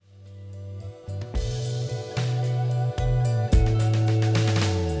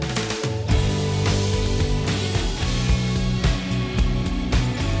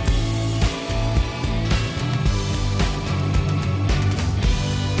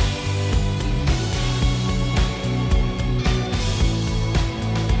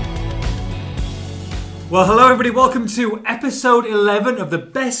Well, hello everybody, welcome to episode 11 of the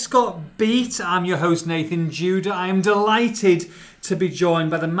Best Scott Beat. I'm your host Nathan Judah. I am delighted to be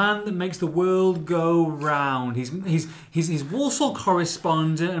joined by the man that makes the world go round. He's Walsall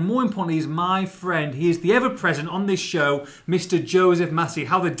correspondent, and more importantly, he's my friend. He is the ever-present on this show, Mr. Joseph Massey.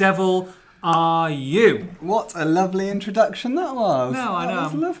 How the devil are you? What a lovely introduction that was. No, I know.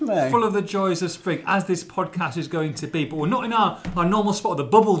 That was lovely. Full of the joys of spring, as this podcast is going to be. But we're not in our normal spot of the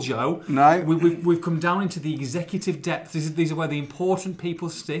bubble, Joe. No. We've come down into the executive depth. These are where the important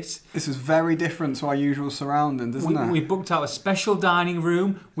people sit. This is very different to our usual surroundings, isn't it? We've booked out a special dining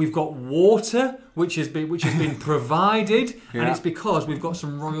room. We've got water, which has been provided, Yeah. and it's because we've got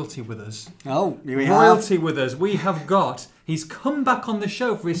some royalty with us. Oh, we Royalty with us. We have got. He's come back on the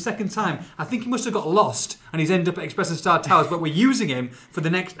show for his second time. I think he must have got lost and he's ended up at Express and Star Towers, but we're using him for the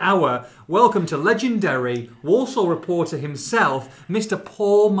next hour. Welcome to legendary Walsall reporter himself, Mr.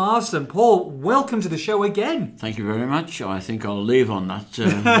 Paul Marsden. Paul, welcome to the show again. Thank you very much. I think I'll leave on that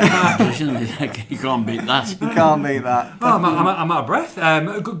position. You can't beat that. You can't beat that. Oh, I'm out of breath.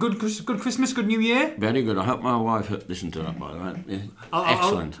 Good Christmas, good New Year. Very good. I hope my wife listened to that, by the way. Yeah.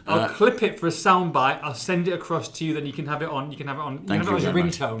 Excellent. I'll clip it for a soundbite. I'll send it across to you. Then you can have it on. You can have it on. Thank you as a very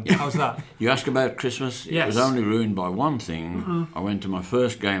much. ringtone. Yeah. How's that? You ask about Christmas. Yes. It was only ruined by one thing. I went to my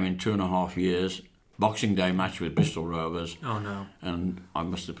first game in 2.5 years. Boxing Day match with Bristol Rovers. Oh no! And I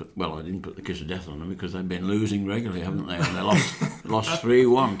must have I didn't put the kiss of death on them because they've been losing regularly, haven't they? And they lost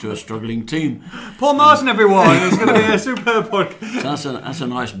 3-1 to a struggling team. Paul Marsden, everyone. It's going to be a superb podcast. So that's a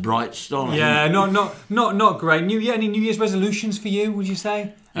nice bright start. Yeah, not great. Any New Year's resolutions for you? Would you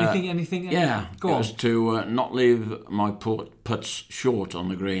say anything? Yeah, Go it on. was to not leave my putts short on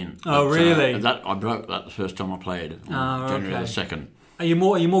the green. Oh, really? That I broke that the first time I played on January the 2nd. Are you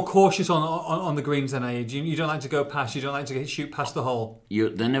more cautious on the greens than are you? You don't like to go past. You don't like to shoot past the hole.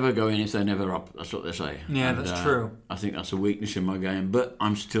 They never go in if they're never up. That's what they say. Yeah, that's true. I think that's a weakness in my game. But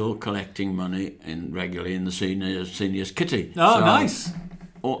I'm still collecting money regularly in the seniors kitty. Oh, so, nice.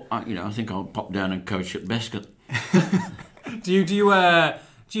 Or I think I'll pop down and coach at Bescott.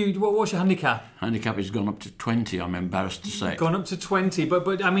 What's your handicap? Handicap has gone up to 20. I'm embarrassed to say. Gone up to 20,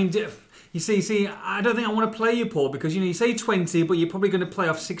 but I mean. You see, I don't think I want to play you, Paul, because you say 20, but you're probably going to play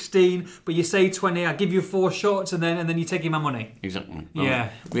off 16. But you say 20, I give you 4 shots, and then you're taking my money. Exactly. Well,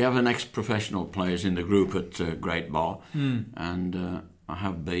 yeah. We have an ex-professional players in the group at Great Bar, and I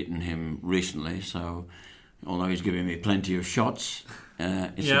have beaten him recently. So, although he's giving me plenty of shots,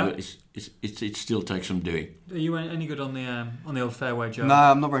 it still takes some doing. Are you any good on the old fairway, Joe? No,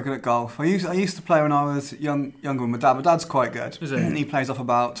 I'm not very good at golf. I used to play when I was younger with my dad. My dad's quite good. Is he? He plays off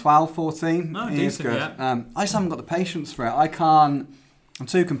about 12, 14. Oh, he decent, is good. yeah. I just haven't got the patience for it. I'm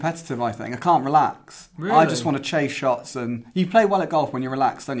too competitive, I think. I can't relax. Really? I just want to chase shots. And you play well at golf when you're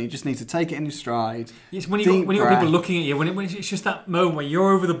relaxed, don't you? You just need to take it in your stride. It's when you got people looking at you, when it's just that moment where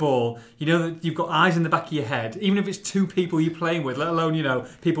you're over the ball, you know that you've got eyes in the back of your head, even if it's 2 people you're playing with, let alone,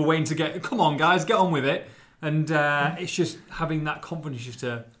 people waiting to come on, guys, get on with it. And it's just having that confidence just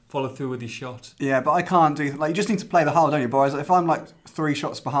to follow through with your shot. Yeah, but I can't do... you just need to play the hole, don't you, boys? If I'm 3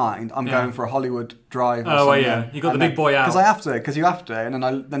 shots behind, I'm going for a Hollywood drive or something. Oh, yeah. You got the big boy out. Because you have to, and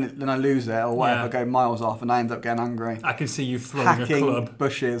then I lose it or whatever, go miles off, and I end up getting angry. I can see you throwing Hacking a club.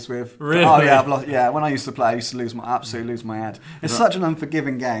 bushes with... Really? Oh, yeah, I've lost... Yeah, when I used to play, I used to lose my head. It's such an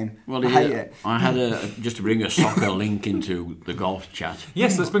unforgiving game. Well, I hate it. I had just to bring a soccer link into the golf chat.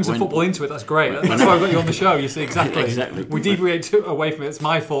 Yes, let's bring some football into it. That's great. That's why I've got you on the show. You see, exactly. Exactly. We deviate away from it. It's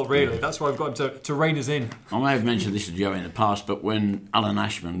my fault, really. That's why I've got him to rein us in. I may have mentioned this to Joe in the past, but when Alan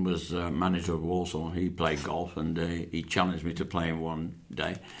Ashman was manager of Walsall, he played golf, and he challenged me to play him one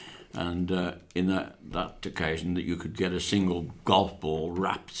day. And in that occasion, that you could get a single golf ball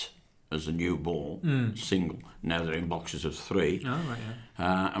wrapped as a new ball, single. Now they're in boxes of 3. Oh, right,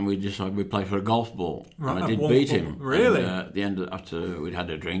 yeah. And we decided we'd play for a golf ball. Right, and I did beat him. Really? And, at the end, after we'd had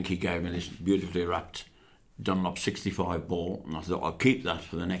a drink, he gave me this beautifully wrapped Dunlop 65 ball, and I thought I'll keep that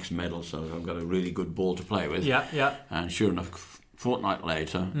for the next medal, so I've got a really good ball to play with. Yeah, yeah. And sure enough, fortnight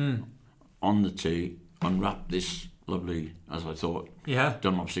later, on the tee, unwrapped this lovely, as I thought,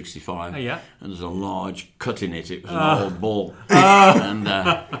 Dunlop 65. Yeah. And there's a large cut in it. It was an old ball. And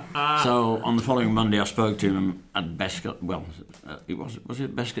so on the following Monday, I spoke to him at Bescott. Well, was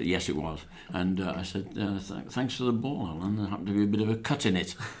it Bescott? Yes, it was. And I said, thanks for the ball, Alan. There happened to be a bit of a cut in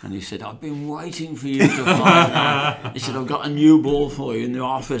it. And he said, I've been waiting for you to find out. He said, I've got a new ball for you in the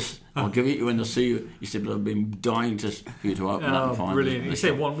office. I'll give it you when I see you. He said, but I've been dying for you to open that and find brilliant. it. You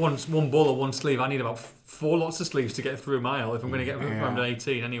say one ball or one sleeve. I need about 4 lots of sleeves to get through a mile if I'm going to get under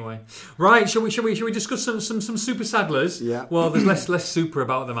 18 anyway. Right, shall we discuss some super saddlers? Yeah. Well, there's less super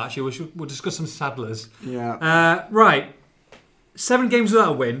about them actually. We'll discuss some saddlers. Yeah. Right. 7 games without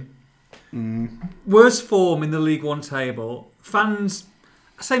a win. Worst form in the League One table. Fans,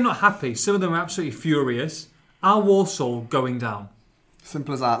 I say not happy. Some of them are absolutely furious. Are Walsall going down?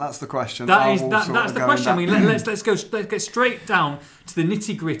 Simple as that. That's the question. That's the question. I mean, let's get straight down to the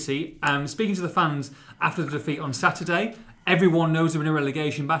nitty gritty. Speaking to the fans after the defeat on Saturday, everyone knows they're in a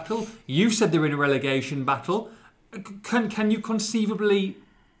relegation battle. You said they're in a relegation battle. Can you conceivably?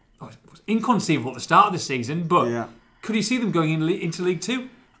 Oh, it was inconceivable at the start of the season, but could you see them going into League Two?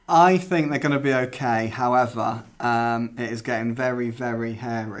 I think they're going to be okay. However, it is getting very, very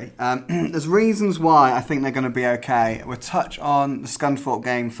hairy. There's reasons why I think they're going to be okay. We'll touch on the Scunthorpe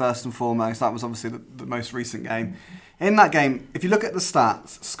game first and foremost. That was obviously the most recent game. In that game, if you look at the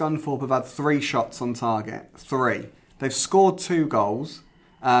stats, Scunthorpe have had 3 shots on target. 3. They've scored 2 goals.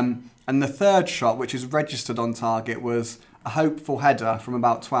 And the third shot, which is registered on target, was a hopeful header from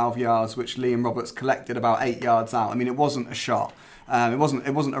about 12 yards, which Liam Roberts collected about 8 yards out. I mean, it wasn't a shot. It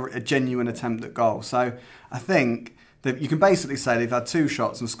wasn't a genuine attempt at goal. So I think that you can basically say they've had 2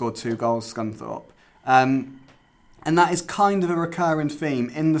 shots and scored 2 goals, Scunthorpe. And that is kind of a recurring theme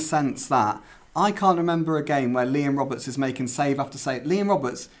in the sense that I can't remember a game where Liam Roberts is making save after save. Liam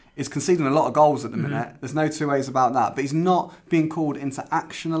Roberts is conceding a lot of goals at the minute. There's no two ways about that. But he's not being called into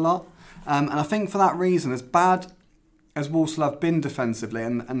action a lot. And I think for that reason, as bad as Walsall have been defensively,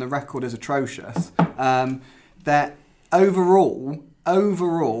 and the record is atrocious, that overall,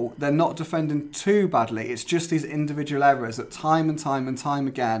 they're not defending too badly. It's just these individual errors that time and time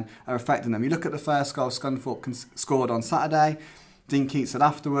again are affecting them. You look at the first goal Scunthorpe scored on Saturday. Dean Keats said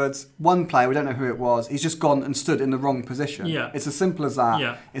afterwards, one player, we don't know who it was, he's just gone and stood in the wrong position. Yeah. It's as simple as that.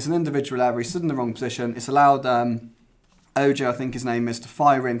 Yeah. It's an individual error. He stood in the wrong position. It's allowed OJ, I think his name is, to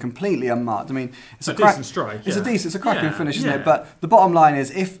fire in completely unmarked. I mean, it's a decent strike. It's a cracking finish, isn't it? But the bottom line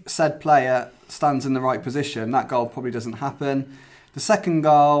is, if said player stands in the right position, that goal probably doesn't happen. The second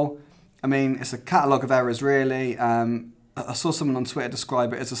goal, I mean, it's a catalogue of errors, really. I saw someone on Twitter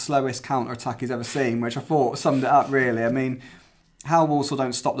describe it as the slowest counter-attack he's ever seen, which I thought summed it up, really. I mean, how Walsall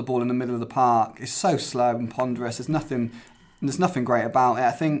don't stop the ball in the middle of the park is so slow and ponderous. There's nothing great about it.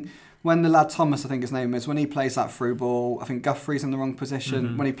 I think when the lad Thomas, I think his name is, when he plays that through ball, I think Guthrie's in the wrong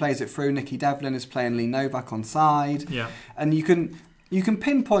position. When he plays it through, Nicky Devlin is playing Lee Novak on side. Yeah. And you can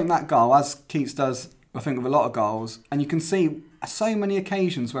pinpoint that goal, as Keats does, I think, with a lot of goals, and you can see so many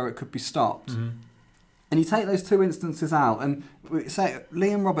occasions where it could be stopped. And you take those 2 instances out, and we say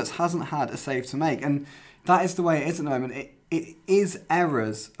Liam Roberts hasn't had a save to make, and that is the way it is at the moment. It is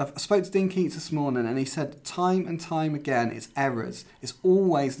errors. I spoke to Dean Keats this morning, and he said time and time again, it's errors. It's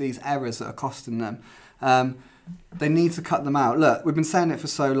always these errors that are costing them. They need to cut them out. Look, we've been saying it for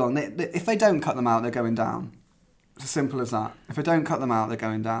so long. If they don't cut them out, they're going down. It's as simple as that. If they don't cut them out, they're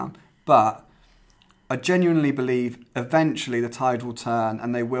going down. But I genuinely believe eventually the tide will turn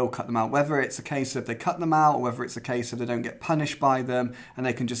and they will cut them out. Whether it's a case of they cut them out or whether it's a case of they don't get punished by them and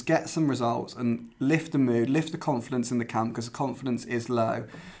they can just get some results and lift the mood, lift the confidence in the camp, because the confidence is low.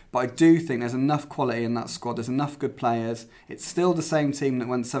 But I do think there's enough quality in that squad. There's enough good players. It's still the same team that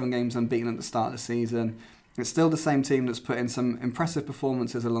went 7 games unbeaten at the start of the season. It's still the same team that's put in some impressive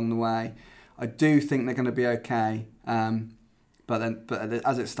performances along the way. I do think they're going to be okay. But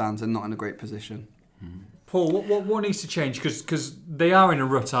as it stands, they're not in a great position. Paul, what needs to change? Because they are in a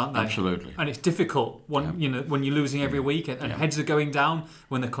rut, aren't they? Absolutely. And it's difficult when when you're losing every week and heads are going down,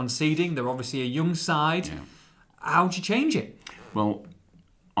 when they're conceding. They're obviously a young side. Yeah. How do you change it? Well,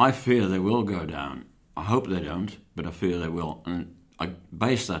 I fear they will go down. I hope they don't, but I fear they will. And I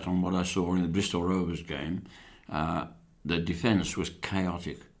base that on what I saw in the Bristol Rovers game. The defence was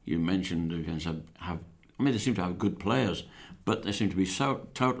chaotic. You mentioned the defence they seem to have good players, but they seem to be so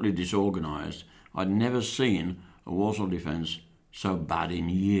totally disorganised. I'd never seen a Walsall defence so bad in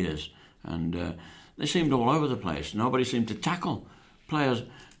years. And they seemed all over the place. Nobody seemed to tackle.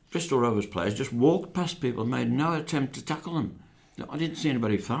 Bristol Rovers players just walked past people, made no attempt to tackle them. I didn't see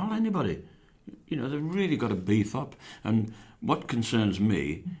anybody foul anybody. They've really got to beef up. And what concerns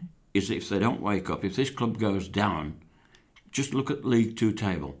me is if they don't wake up, if this club goes down, just look at League Two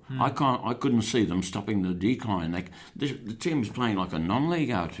table. I couldn't see them stopping the decline. The team is playing like a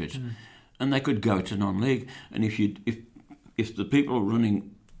non-league outfit. And they could go to non-league. And if the people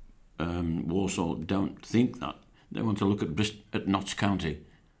running Walsall don't think that, they want to look at Notts County.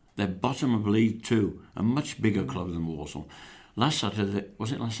 They're bottom of League Two, a much bigger club than Walsall. Last Saturday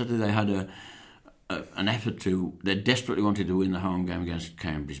they had an effort they desperately wanted to win the home game against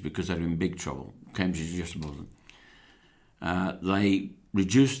Cambridge because they're in big trouble. Cambridge is just above them. They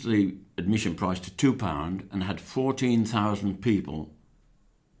reduced the admission price to £2 and had 14,000 people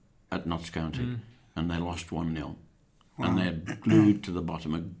at Notts County, and they lost 1-0. Wow. And they're glued to the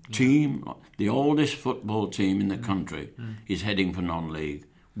bottom. A team, the oldest football team in the country, is heading for non-league,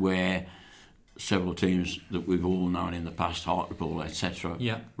 where several teams that we've all known in the past, Hartlepool, etc.,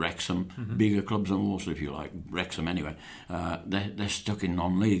 Wrexham, bigger clubs than Walsall, if you like, Wrexham anyway, they're stuck in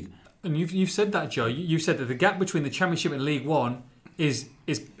non-league. And you've said that, Joe. You said that the gap between the Championship and League One is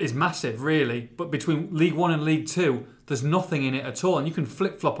massive, really. But between League One and League Two, there's nothing in it at all, and you can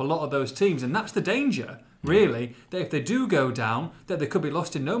flip-flop a lot of those teams, and that's the danger, really, that if they do go down, that they could be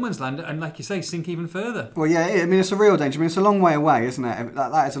lost in no man's land, and like you say, sink even further. Well, yeah, I mean, it's a real danger. I mean, it's a long way away, isn't it?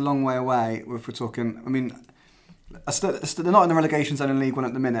 That is a long way away if we're talking. I mean, they're not in the relegation zone in League One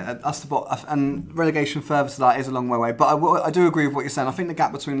at the minute. And relegation further to that is a long way away. But I do agree with what you're saying. I think the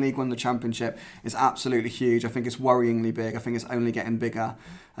gap between League One and the Championship is absolutely huge. I think it's worryingly big. I think it's only getting bigger.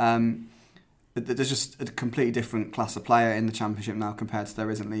 There's just a completely different class of player in the Championship now compared to there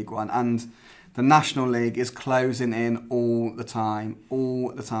is in League One. And the National League is closing in all the time.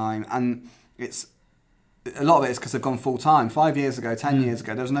 And a lot of it is because they've gone full-time. 5 years ago, 10 years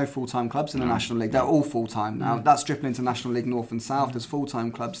ago, there was no full-time clubs in the National League. They're all full-time now. That's dripping into National League North and South. There's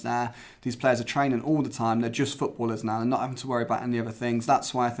full-time clubs there. These players are training all the time. They're just footballers now. They're not having to worry about any other things.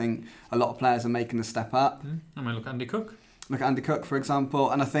 That's why I think a lot of players are making the step up. I mean, look at Andy Cook. Look at Andy Cook, for example.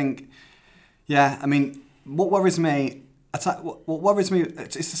 And I think, what worries me... What worries me,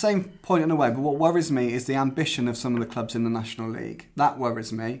 it's the same point in a way, but what worries me is the ambition of some of the clubs in the National League. That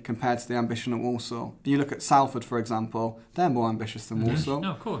worries me compared to the ambition at Walsall. You look at Salford, for example, they're more ambitious than Walsall.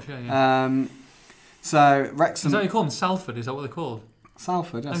 No, of course, yeah. So Wrexham... Is that what you call them? Salford, is that what they're called?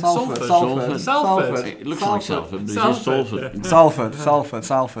 Salford, yeah. Salford. It looks like Salford, but it's Salford.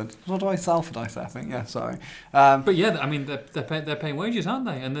 Salford. What do I Salford? I say, I think. Yeah, sorry. But yeah, I mean, they're paying wages, aren't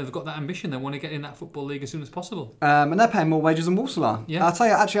they? And they've got that ambition. They want to get in that football league as soon as possible. And they're paying more wages than Walsall are. Yeah. I'll tell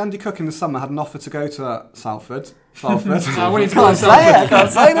you, actually, Andy Cook in the summer had an offer to go to Salford. I can't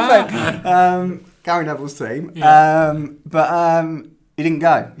say anything. Gary Neville's team. Yeah. But he didn't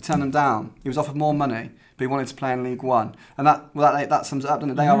go. He turned them down. He was offered more money. But he wanted to play in League One. And that sums it up,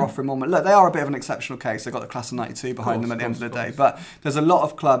 doesn't it? They are offering more money. Look, they are a bit of an exceptional case. They've got the class of 92 behind them at the end of the day. But there's a lot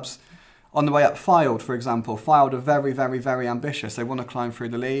of clubs on the way up. Fylde, for example. Fylde are very, very, very ambitious. They want to climb through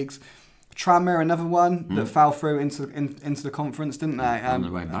the leagues. Tranmere, another one that fell through into the conference, didn't they? On the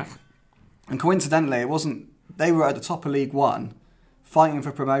way back. And coincidentally, it wasn't... They were at the top of League One, fighting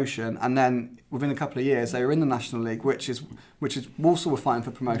for promotion, and then within a couple of years they were in the National League, which is Walsall were fighting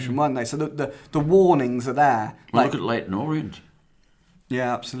for promotion, weren't they? So the warnings are there. Well, look at Leyton Orient.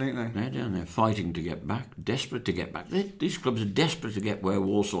 Yeah, absolutely. They're down there fighting to get back, desperate to get back. These clubs are desperate to get where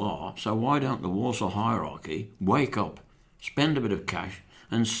Walsall are, so why don't the Walsall hierarchy wake up, spend a bit of cash,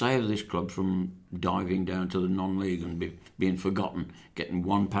 and save this club from diving down to the non-league and being forgotten, getting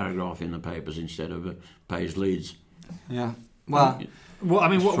one paragraph in the papers instead of Pays Leeds. Yeah. Well, I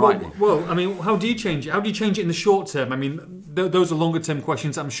mean, how do you change it? How do you change it in the short term? I mean, those are longer term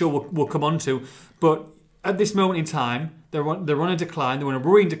questions I'm sure we'll come on to. But at this moment in time, they're on a decline. They're on a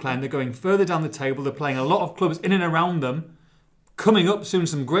worrying decline. They're going further down the table. They're playing a lot of clubs in and around them. Coming up soon,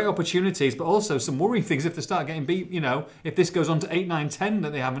 some great opportunities, but also some worrying things if they start getting beat. You know, if this goes on to 8, 9, 10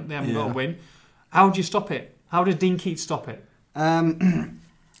 that they haven't got a win. How do you stop it? How does Dean Keats stop it?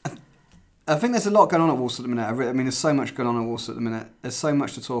 I think there's a lot going on at Walsall at the minute. I mean, there's so much going on at Walsall at the minute. There's so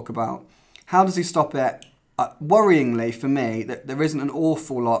much to talk about. How does he stop it? Worryingly for me, that there isn't an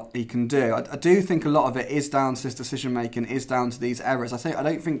awful lot he can do. I do think a lot of it is down to his decision making, is down to these errors. I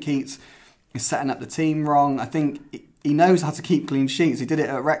don't think Keats is setting up the team wrong. I think he knows how to keep clean sheets. He did it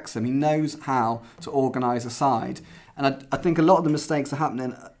at Wrexham. He knows how to organise a side. And I think a lot of the mistakes are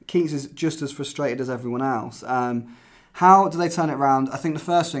happening. Keats is just as frustrated as everyone else. How do they turn it around? I think the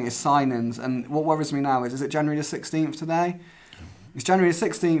first thing is signings. And what worries me now is it January the 16th today? It's January the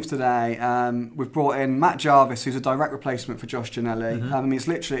 16th today. We've brought in Matt Jarvis, who's a direct replacement for Josh Ginnelly. I mean,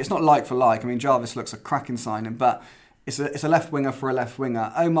 it's not like for like. I mean, Jarvis looks a cracking signing, but it's a left winger for a left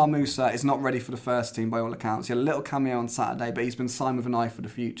winger. Omar Musa is not ready for the first team by all accounts. He had a little cameo on Saturday, but he's been signed with an eye for the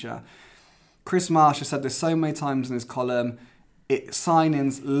future. Chris Marsh has said this so many times in his column.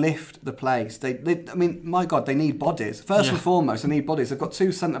 Signings lift the place. I mean, my God, they need bodies. First and foremost, they need bodies. They've got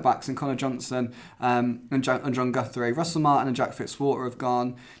two centre-backs in Connor Johnson and John Guthrie. Russell Martin and Jack Fitzwater have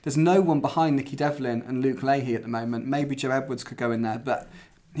gone. There's no one behind Nicky Devlin and Luke Leahy at the moment. Maybe Joe Edwards could go in there, but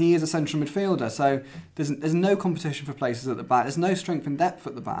he is a central midfielder. So there's no competition for places at the back. There's no strength and depth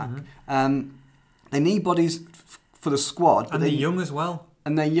at the back. They need bodies for the squad. And they're young as well.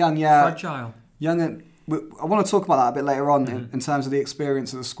 And they're young, yeah. Fragile. Young and I want to talk about that a bit later on in terms of the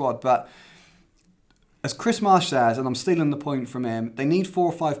experience of the squad, but as Chris Marsh says, and I'm stealing the point from him, they need 4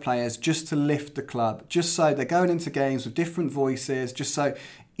 or 5 players just to lift the club, just so they're going into games with different voices, just so...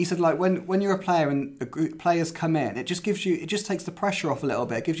 He said, like, when you're a player and players come in, it just takes the pressure off a little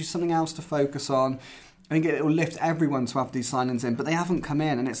bit. It gives you something else to focus on. I think it will lift everyone to have these signings in, but they haven't come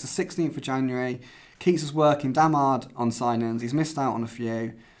in, and it's the 16th of January. Keats is working damn hard on signings. He's missed out on a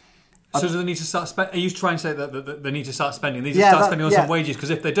few. So do they need to start spending? Are you trying to say that they need to start spending? They need to start spending on some wages, because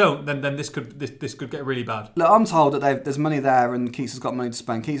if they don't, then this could get really bad. Look, I'm told that there's money there and Keats has got money to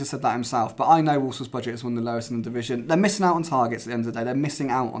spend. Keats has said that himself, but I know Walsall's budget is one of the lowest in the division. They're missing out on targets at the end of the day. They're missing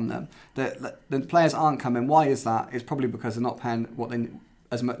out on them. The players aren't coming. Why is that? It's probably because they're not paying what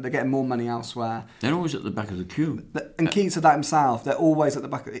they're getting more money elsewhere. They're always at the back of the queue. And Keats said that himself. They're always at the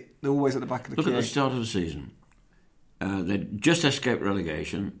back of the queue. Look at the start of the season. They just escaped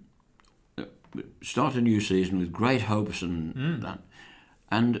relegation. Start a new season with great hopes and that.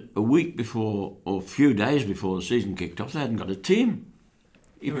 And a week before, or a few days before the season kicked off, they hadn't got a team.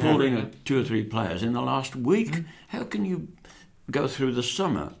 He pulled in 2 or 3 players in the last week. How can you go through the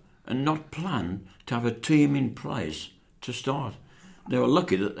summer and not plan to have a team in place to start? They were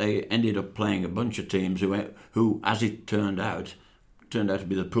lucky that they ended up playing a bunch of teams who, as it turned out to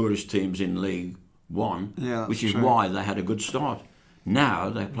be the poorest teams in League One, which is why they had a good start. Now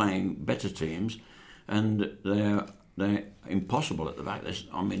they're playing better teams, and they're impossible at the back.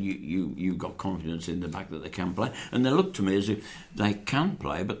 You've got confidence in the back that they can play, and they look to me as if they can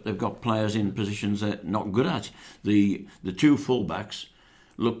play, but they've got players in positions they're not good at. The 2 fullbacks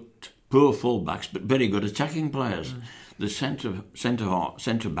looked poor fullbacks, but very good attacking players. The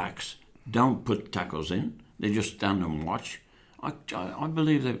centre backs don't put tackles in; they just stand and watch. I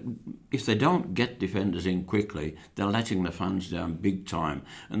believe that if they don't get defenders in quickly, they're letting the fans down big time.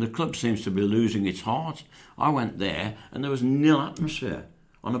 And the club seems to be losing its heart. I went there and there was nil atmosphere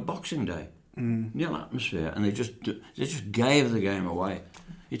on a Boxing Day. Nil atmosphere. And they just gave the game away.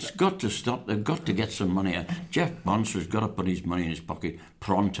 It's got to stop. They've got to get some money out. Jeff Bonser's got to put his money in his pocket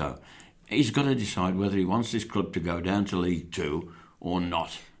pronto. He's got to decide whether he wants this club to go down to League 2 or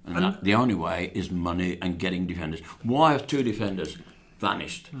not. And the only way is money and getting defenders. Why have 2 defenders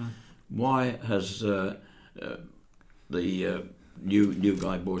vanished? Why has the new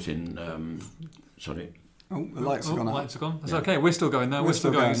guy brought in... sorry. Oh, the lights are gone out. Lights are gone. That's okay. We're still going though. We're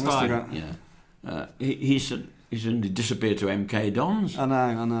still going. It's fine. Yeah. He's suddenly disappeared to MK Dons. I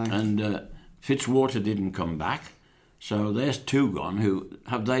know. And Fitzwater didn't come back. So there's 2 gone. Who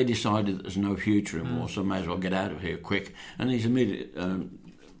have they decided that there's no future in Walsall? May as well get out of here quick. And he's immediate.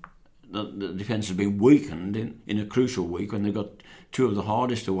 The defence has been weakened in a crucial week when they've got 2 of the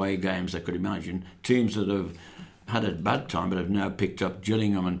hardest away games they could imagine. Teams that have had a bad time but have now picked up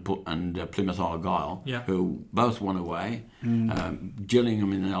Gillingham and Plymouth Argyle, who both won away.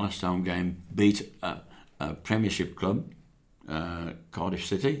 Gillingham in the last home game beat a Premiership club, Cardiff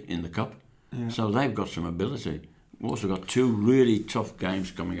City, in the Cup. Yeah. So they've got some ability. We've also got 2 really tough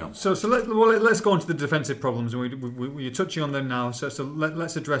games coming up. So let's go on to the defensive problems. We're touching on them now. So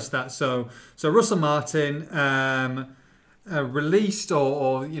let's address that. So Russell Martin released,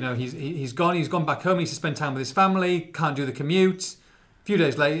 or he's gone back home. He needs to spend time with his family. Can't do the commute. A few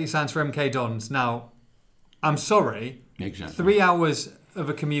days later, he signs for MK Dons. Now, I'm sorry. Exactly. 3 hours of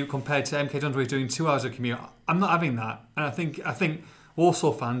a commute compared to MK Dons, where he's doing 2 hours of commute. I'm not having that, and I think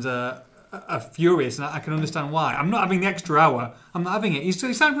Walsall fans are furious, and I can understand why. I'm not having the extra hour. I'm not having it. He's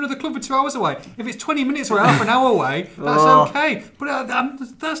signed for another club for 2 hours away. If it's 20 minutes or half an hour away, that's okay. But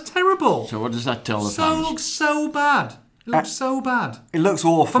that's terrible. So what does that tell the fans? It looks so bad. It looks so bad. It looks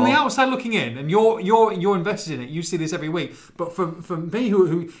awful. From the outside looking in, and you're invested in it. You see this every week. But for me,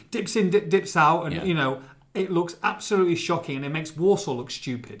 who dips in, dips out, and it looks absolutely shocking, and it makes Walsall look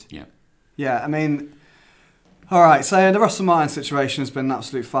stupid. Yeah. I mean. All right, so the Russell Martin situation has been an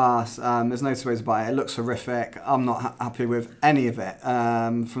absolute farce. There's no two ways about it. It looks horrific. I'm not happy with any of it.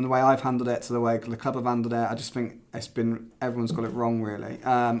 From the way I've handled it to the way the club have handled it, I just think everyone's got it wrong, really.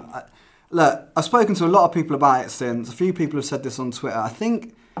 Look, I've spoken to a lot of people about it since. A few people have said this on Twitter.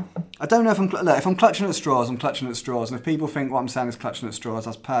 I don't know if I'm clutching at straws, I'm clutching at straws. And if people think what I'm saying is clutching at straws,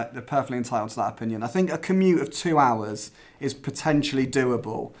 they're perfectly entitled to that opinion. I think a commute of 2 hours is potentially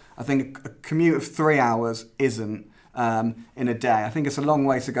doable. I think a commute of 3 hours isn't in a day. I think it's a long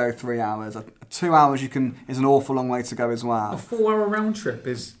way to go, 3 hours. 2 hours is an awful long way to go as well. A 4 hour round trip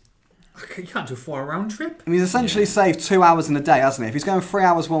is... You can't do a 4 hour round trip. I mean, he's essentially saved 2 hours in a day, hasn't he? If he's going 3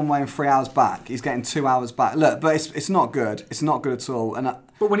 hours one way and 3 hours back, he's getting 2 hours back. Look, but it's not good. It's not good at all.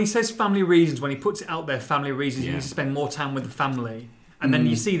 But when he says family reasons, when he puts it out there, family reasons, he needs to spend more time with the family. And then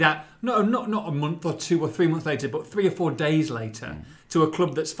you see that, not a month or 2 or 3 months later, but 3 or 4 days later, to a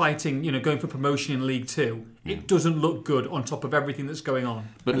club that's fighting, going for promotion in League Two. It doesn't look good on top of everything that's going on.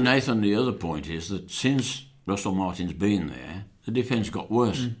 But Nathan, the other point is that since Russell Martin's been there, the defence got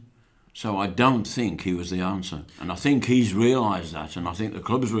worse. So I don't think he was the answer. And I think he's realised that, and I think the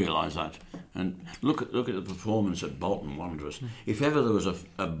club's realised that. And look at the performance at Bolton Wanderers. If ever there was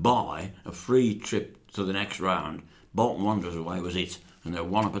a free trip to the next round, Bolton Wanderers away was it. And they're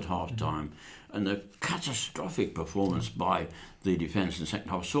 1 up at half time. And the catastrophic performance by the defence in the second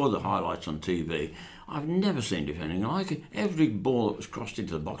half. I saw the highlights on TV. I've never seen defending like it. Every ball that was crossed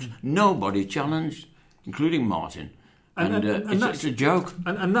into the box, nobody challenged, including Martin. And it's a joke.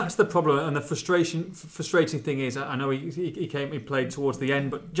 And that's the problem. And the frustrating thing is, I know he played towards the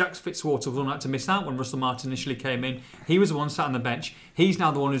end, but Jack Fitzwater was one that had to miss out when Russell Martin initially came in. He was the one sat on the bench. He's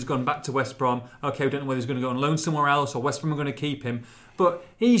now the one who's gone back to West Brom. Okay, we don't know whether he's going to go on loan somewhere else or West Brom are going to keep him. But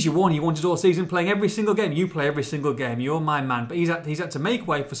he's your one. You wanted all season playing every single game. You play every single game. You're my man. But he's had to make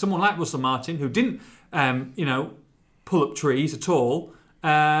way for someone like Russell Martin who didn't, pull up trees at all.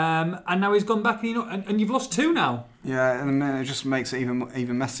 And now he's gone back, and you've lost 2 now. Yeah, and then it just makes it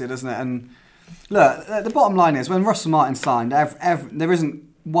even messier, doesn't it? And look, the bottom line is when Russell Martin signed, there isn't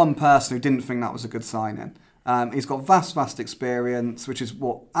one person who didn't think that was a good signing. He's got vast experience, which is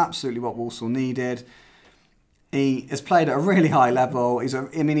absolutely what Walsall needed. He has played at a really high level. He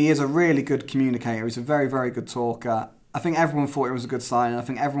is a really good communicator. He's a very, very good talker. I think everyone thought it was a good sign, and I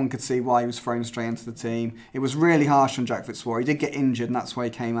think everyone could see why he was thrown straight into the team. It was really harsh on Jack Fitzwater. He did get injured, and that's why he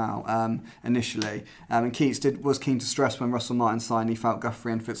came out initially. And Keats was keen to stress when Russell Martin signed, he felt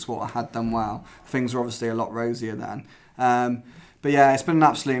Guthrie and Fitzwater had done well. Things were obviously a lot rosier then. But yeah, it's been an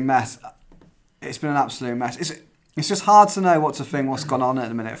absolute mess. It's just hard to know what to think, what's gone on at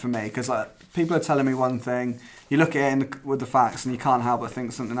the minute for me, because people are telling me one thing, you look at it with the facts and you can't help but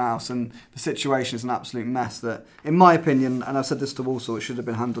think something else, and the situation is an absolute mess that, in my opinion, and I've said this to Walsall, it should have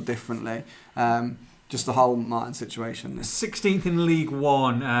been handled differently. Just the whole Martin situation. 16th in League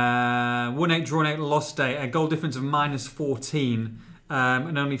One, won 8, drawn 8, lost 8, a goal difference of -14,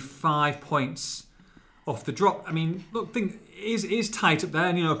 and only 5 points off the drop. I mean, look, it is tight up there,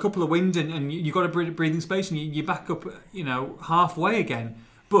 and a couple of wins, and you've got a breathing space, and you're back up, halfway again.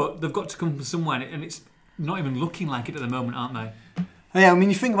 But they've got to come from somewhere, and it's not even looking like it at the moment, aren't they? Yeah, I mean,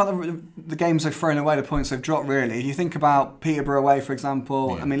 you think about the games they've thrown away, the points they've dropped, really. You think about Peterborough away, for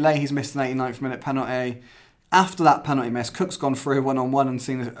example. Yeah. I mean, Leahy's missed an 89th minute penalty. After that penalty miss, Cook's gone through 1-on-1 and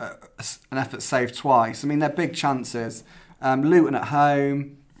seen an effort saved twice. I mean, they're big chances. Luton at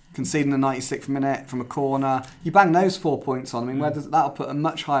home, conceding the 96th minute from a corner. You bang those 4 points on. I mean, that'll put them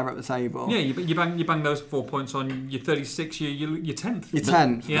much higher up the table. Yeah, you bang those 4 points on. You're 36. You're 10th. You're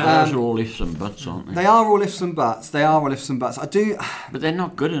 10th. Yeah, those are all ifs and buts, aren't they? They are all ifs and buts. I do. But they're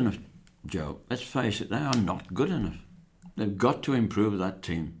not good enough, Joe. Let's face it. They are not good enough. They've got to improve that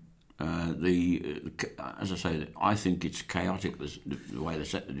team. As I say, I think it's chaotic the way they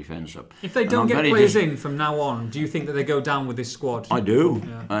set the defence up. If they don't get players in from now on, do you think that they go down with this squad? I do,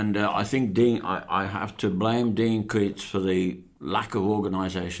 yeah. And I think I have to blame Dean Keats for the lack of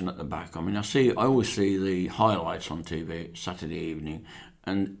organisation at the back. I mean, I always see the highlights on TV Saturday evening,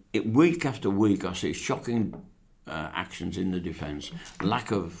 and week after week I see shocking actions in the defence,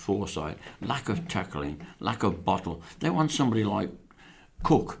 lack of foresight, lack of tackling, lack of bottle. They want somebody like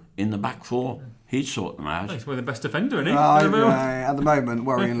Cook in the back four. He'd sort them out. He's the best defender, isn't he? At the moment,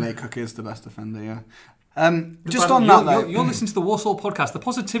 worryingly, Cook is the best defender, yeah. You're listening to the Walsall podcast. The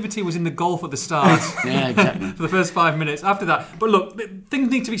positivity was in the golf at the start. Yeah, exactly. For the first 5 minutes. After that, but look,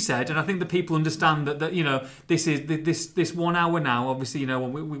 things need to be said, and I think that people understand that this is this 1 hour now. Obviously,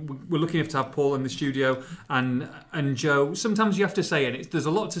 we're lucky enough to have Paul in the studio and Joe. Sometimes you have to say it. There's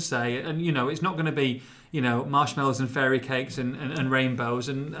a lot to say, and it's not going to be marshmallows and fairy cakes and rainbows,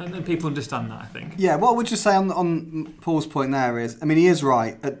 and people understand that, I think. Yeah, what would you say on Paul's point there is, I mean, he is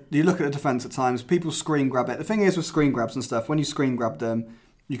right. You look at the defence at times, people screen grab it. The thing is with screen grabs and stuff, when you screen grab them,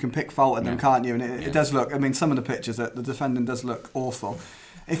 you can pick fault at them, can't you? And it does look, I mean, some of the pictures, the defending does look awful.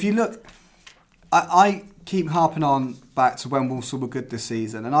 If you look, I keep harping on back to when Walsall were good this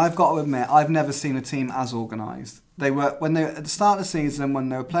season, and I've got to admit, I've never seen a team as organised. They were at the start of the season, when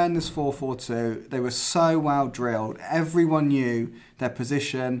they were playing this 4-4-2, they were so well drilled. Everyone knew their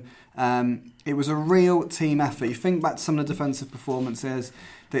position. It was a real team effort. You think back to some of the defensive performances,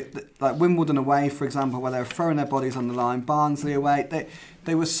 like Wimbledon away, for example, where they were throwing their bodies on the line. Barnsley away,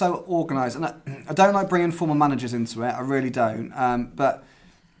 they were so organised. And I don't like bringing former managers into it. I really don't. But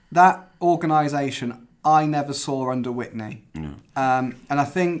that organisation, I never saw under Whitney. No. And I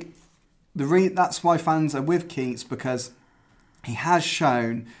think that's why fans are with Keats, because he has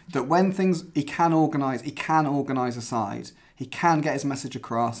shown that when things he can organise a side. He can get his message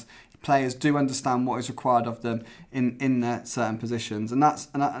across. Players do understand what is required of them in their certain positions, and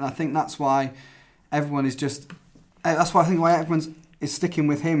I think that's why everyone is just. That's why I think why everyone's is sticking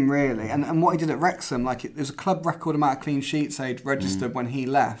with him really, and what he did at Wrexham, like there's a club record amount of clean sheets they'd registered when he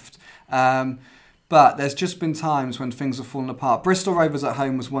left. But there's just been times when things have fallen apart. Bristol Rovers at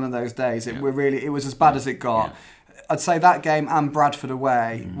home was one of those days. It was as bad as it got. Yeah. I'd say that game and Bradford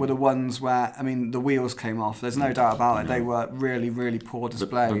away were the ones where, I mean, the wheels came off. There's no doubt about it. They were really, really poor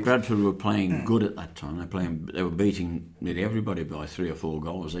displays. But Bradford were playing good at that time. They were beating nearly everybody by 3 or 4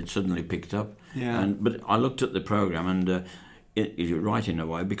 goals. They'd suddenly picked up. Yeah. But I looked at the programme and you're right in a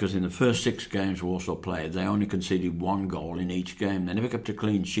way, because in the first 6 games Walsall played, they only conceded 1 goal in each game. They never kept a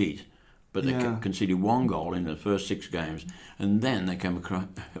clean sheet, but they conceded 1 goal in the first 6 games. And then they came across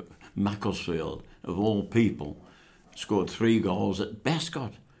Macclesfield, of all people, scored 3 goals at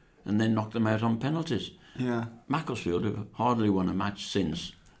Bescott and then knocked them out on penalties. Yeah. Macclesfield have hardly won a match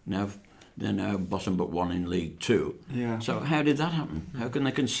since. They're now bottom but 1 in League 2. Yeah. So how did that happen? How can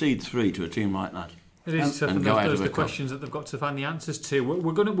they concede 3 to a team like that? It is those are the questions that they've got to find the answers to.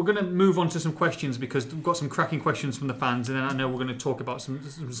 We're going to move on to some questions because we've got some cracking questions from the fans, and then I know we're going to talk about some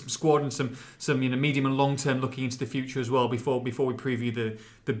squad and some medium and long term looking into the future as well before we preview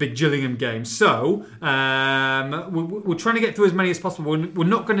the big Gillingham game. So we're trying to get through as many as possible. We're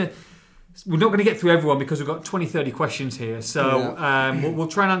not going to get through everyone because we've got 20-30 questions here. So we'll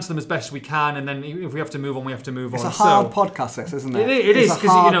try and answer them as best we can, and then if we have to move on, we have to move on. It's a hard podcast, this, isn't it? It is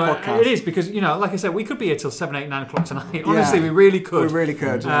because like I said, we could be here till 7, 8, 9 o'clock tonight. Honestly, we really could. We really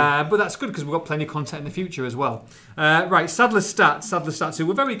could. But that's good because we've got plenty of content in the future as well. Right, Sadler's Stats, who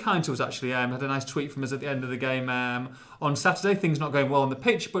were very kind to us actually, had a nice tweet from us at the end of the game on Saturday. Things not going well on the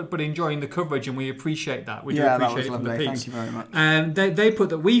pitch, but enjoying the coverage, and we appreciate that. We do appreciate it from the peeps. Thank you very much. They put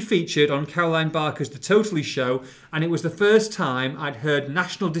that we featured on Caroline Barker's The Totally Show, and it was the first time I'd heard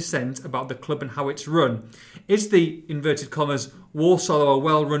national dissent about the club and how it's run. Is the, inverted commas, Walsall a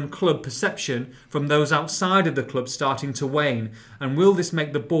well-run club perception from those outside of the club starting to wane? And will this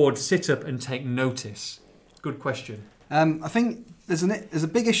make the board sit up and take notice? Good question. I think there's a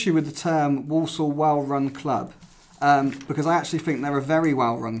big issue with the term Walsall well-run club, because I actually think they're a very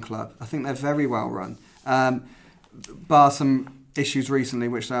well-run club. I think they're very well-run. Bar some issues recently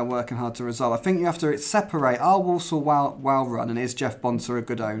which they are working hard to resolve. I think you have to separate, are Walsall well run and is Jeff Bonser a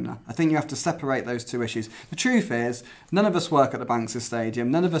good owner? I think you have to separate those two issues. The truth is, none of us work at the Banks's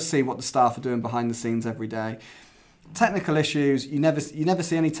Stadium, none of us see what the staff are doing behind the scenes every day. Technical issues, you never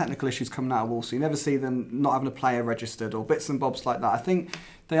see any technical issues coming out of Walsall. You never see them not having a player registered or bits and bobs like that. I think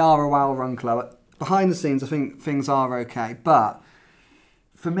they are a well run club. Behind the scenes, I think things are okay. But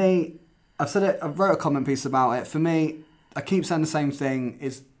for me, I've said it, I wrote a comment piece about it. For me, I keep saying the same thing,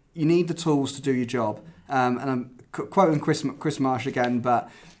 is you need the tools to do your job. And I'm quoting Chris Marsh again, but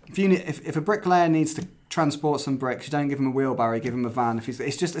if a bricklayer needs to transport some bricks, you don't give him a wheelbarrow, you give him a van.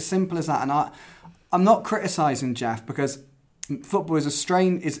 It's just as simple as that. And I'm not criticising Jeff, because football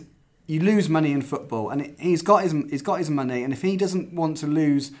is you lose money in football, and he's got his money, and if he doesn't want to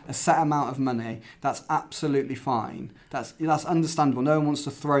lose a set amount of money, that's absolutely fine. That's understandable. No one wants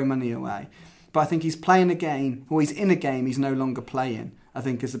to throw money away. But I think he's playing a game, or he's in a game he's no longer playing, I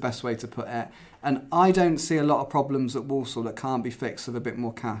think is the best way to put it. And I don't see a lot of problems at Walsall that can't be fixed with a bit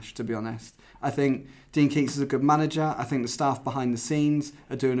more cash, to be honest. I think Dean Keats is a good manager. I think the staff behind the scenes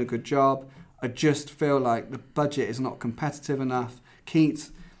are doing a good job. I just feel like the budget is not competitive enough.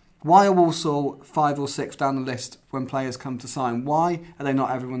 Keats, why are Walsall 5 or 6 down the list when players come to sign? Why are they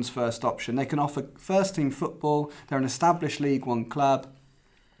not everyone's first option? They can offer first team football. They're an established League One club.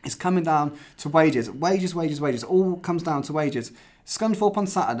 It's coming down to wages. It all comes down to wages. Scunthorpe on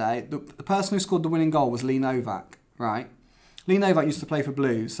Saturday, the person who scored the winning goal was Lee Novak, right? Lee Novak used to play for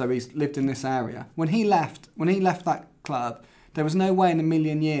Blues, so he's lived in this area. When he left that club, there was no way in a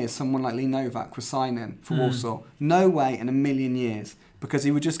million years someone like Lee Novak was signing for Walsall. No way in a million years, because he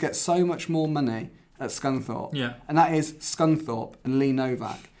would just get so much more money at Scunthorpe. Yeah. And that is Scunthorpe and Lee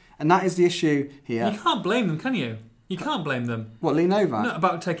Novak. And that is the issue here. You can't blame them, can you? You can't blame them. What, Lee Novak? No,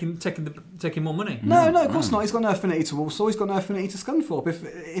 about taking more money. No, of course not. He's got no affinity to Walsall. He's got no affinity to Scunthorpe.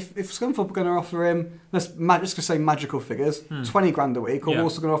 If Scunthorpe are going to offer him, let's just say magical figures, 20 grand a week, or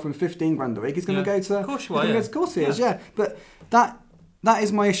Walsall going to offer him 15 grand a week, he's going to go to. Of course you are. Of course he is. Yeah. But that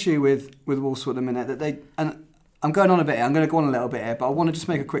is my issue with Walsall at the minute. And I'm going on a bit here. I'm going to go on a little bit here, but I want to just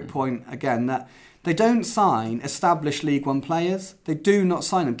make a quick point again that they don't sign established League One players. They do not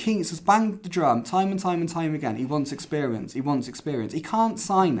sign them. Keats has banged the drum time and time again. He wants experience. He can't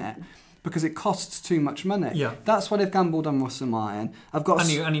sign it because it costs too much money. Yeah. That's why they've gambled on Russell Martin. And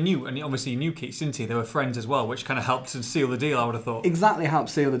he obviously knew Keats, didn't he? They were friends as well, which kind of helped to seal the deal, I would have thought. Exactly,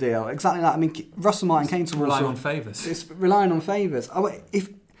 helped seal the deal. Exactly that. I mean, Russell Martin came to relying on favours. It's relying on favours.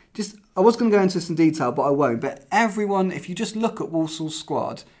 I was going to go into this in detail, but I won't. But everyone, if you just look at Walsall's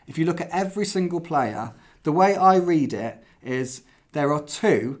squad, if you look at every single player, the way I read it is there are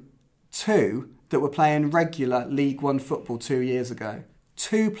two that were playing regular League One football 2 years ago.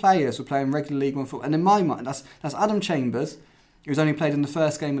 2 players were playing regular League One football. And in my mind, that's Adam Chambers, who's only played in the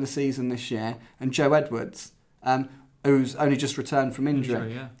first game of the season this year, and Joe Edwards, who's only just returned from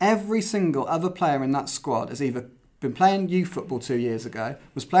injury. Yeah. Every single other player in that squad has either been playing youth football 2 years ago,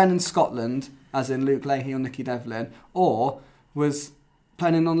 was playing in Scotland, as in Luke Leahy or Nicky Devlin, or was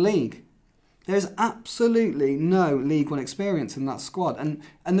playing in non-league. There's absolutely no League One experience in that squad.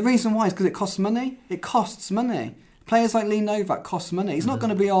 And the reason why is because it costs money. It costs money. Players like Lee Novak cost money. He's not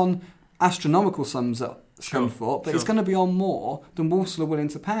going to be on astronomical sums at Scunthorpe, but he's going to be on more than Walsall are willing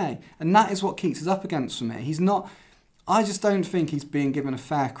to pay. And that is what Keats is up against for me. I just don't think he's being given a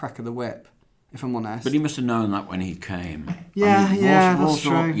fair crack of the whip, if I'm honest. But he must have known that when he came. That's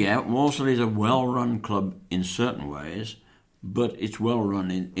true. Yeah, Walsall is a well-run club in certain ways, but it's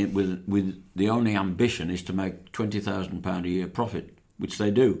well-run with the only ambition is to make £20,000 a year profit, which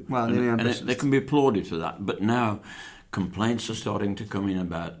they do. Well, and they can be applauded for that. But now complaints are starting to come in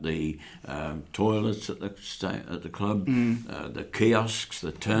about the toilets at the club, the kiosks,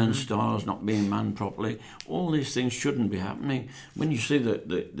 the turnstiles not being manned properly. All these things shouldn't be happening. When you see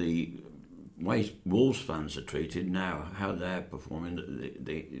the way Wolves fans are treated now, how they're performing,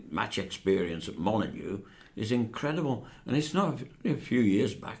 the match experience at Molineux is incredible. And it's not a few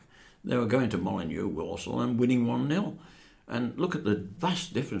years back, they were going to Molineux, Walsall, and winning 1-0. And look at the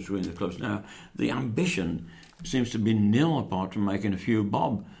vast difference between the clubs now. The ambition seems to be nil apart from making a few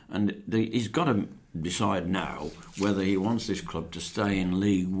bob. And he's got to decide now whether he wants this club to stay in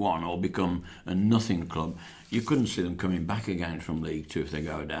League One or become a nothing club. You couldn't see them coming back again from League Two if they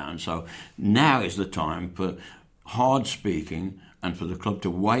go down. So now is the time for hard speaking and for the club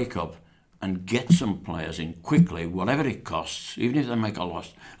to wake up and get some players in quickly, whatever it costs, even if they make a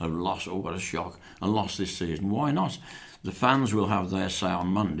loss, oh, what a shock, a loss this season. Why not? The fans will have their say on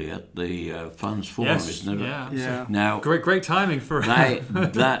Monday at the fans forum, isn't it? Yeah. Now, great timing for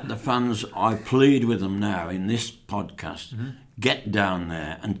the fans. I plead with them now in this podcast: get down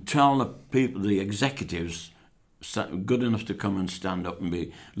there and tell the people, the executives, good enough to come and stand up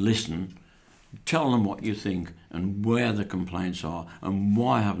and listen. Tell them what you think and where the complaints are and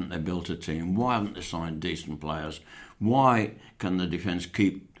why haven't they built a team? Why haven't they signed decent players? Why can the defence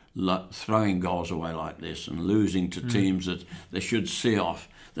keep throwing goals away like this and losing to teams that they should see off?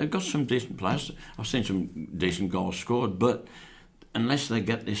 They've got some decent players. I've seen some decent goals scored, but unless they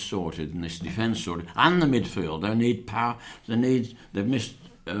get this sorted and this defence sorted and the midfield, they need power. They've missed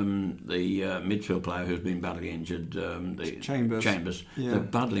the midfield player who's been badly injured, Chambers. Yeah.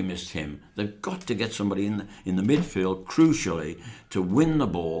 They've badly missed him. They've got to get somebody in the midfield, crucially, to win the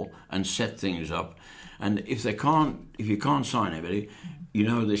ball and set things up. And if you can't sign anybody,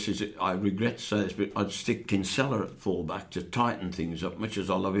 I regret to say this, but I'd stick Kinsella at fullback to tighten things up, much as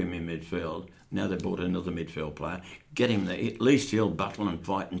I love him in midfield. Now they've bought another midfield player. Get him there. At least he'll battle and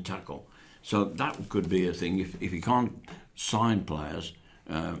fight and tackle. So that could be a thing if you can't sign players.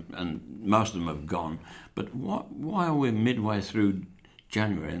 And most of them have gone. But why are we midway through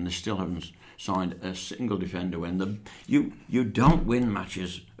January and they still haven't signed a single defender when you don't win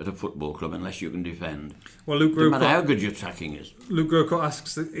matches at a football club unless you can defend? Well, Luke no matter how good your attacking is. Luke Grocott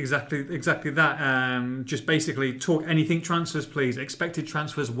asks exactly that. Just basically talk anything transfers, please. Expected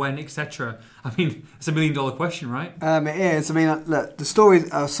transfers, when, etc. I mean, it's $1 million question, right? It is. I mean, look, the story.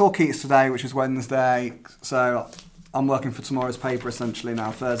 I saw Keats today, which was Wednesday, so I'm working for tomorrow's paper essentially now,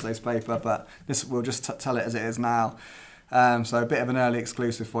 Thursday's paper, but we'll just tell it as it is now. So a bit of an early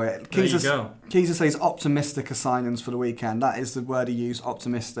exclusive for you. Keats says optimistic signings for the weekend. That is the word he used,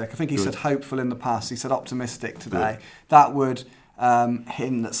 optimistic. I think he said hopeful in the past. He said optimistic today. Good. That would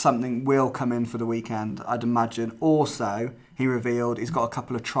hint that something will come in for the weekend, I'd imagine. Also, he revealed he's got a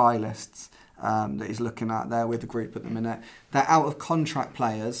couple of trialists that he's looking at there with the group at the minute. They're out of contract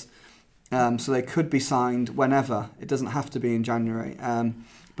players. So they could be signed whenever. It doesn't have to be in January.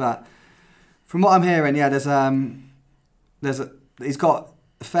 But from what I'm hearing, he's got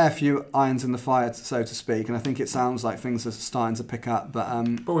a fair few irons in the fire, so to speak. And I think it sounds like things are starting to pick up.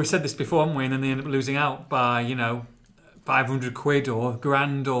 But we've said this before, haven't we? And then they end up losing out by £500 or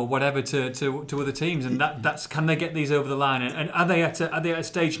grand or whatever to other teams. And that's can they get these over the line? And are they at a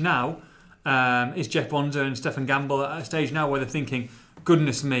stage now? Is Jeff Bonda and Stefan Gamble at a stage now where they're thinking,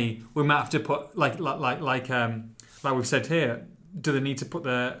 goodness me, we might have to put like we've said here. Do they need to put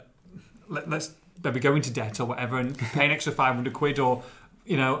let's maybe go into debt or whatever and pay an extra £500 or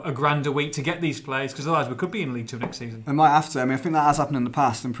 £1,000 a week to get these players? Because otherwise we could be in League Two next season. They might have to. I mean, I think that has happened in the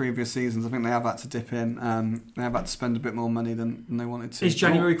past in previous seasons. I think they have had to dip in. They have had to spend a bit more money than they wanted to. Is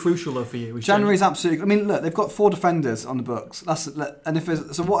January crucial though for you? January's absolutely. I mean, look, they've got 4 defenders on the books.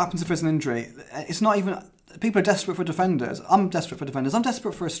 So what happens if there's an injury? It's not even. People are desperate for defenders. I'm desperate for defenders. I'm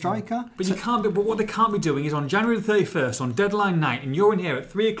desperate for a striker. But you can't. But what they can't be doing is on January the 31st, on deadline night, and you're in here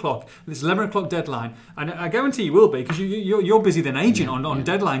at 3 o'clock. It's 11 o'clock deadline, and I guarantee you will be because you're busy than agent on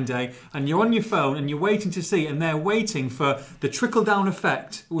deadline day, and you're on your phone and you're waiting to see, and they're waiting for the trickle down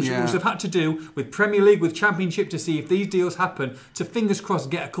effect, which they've had to do with Premier League, with Championship, to see if these deals happen. To fingers crossed,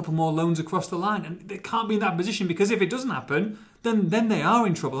 get a couple more loans across the line, and they can't be in that position because if it doesn't happen, then they are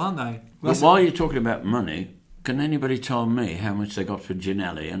in trouble, aren't they? Well, while you're talking about money, can anybody tell me how much they got for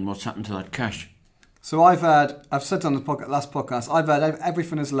Ginelli and what's happened to that cash? So I've said on the last podcast, I've heard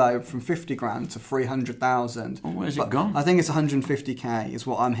everything is low from 50 grand to 300,000. Well, where's it gone? I think it's 150k is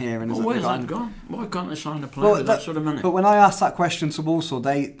what I'm hearing. Well, where's that gone? Why can't they sign a player with that sort of money? But when I asked that question to Walsall,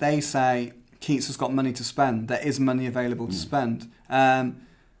 they say Keats has got money to spend. There is money available to spend.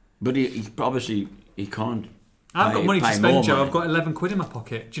 But he obviously he can't. I've got money to spend, Joe. I've got £11 in my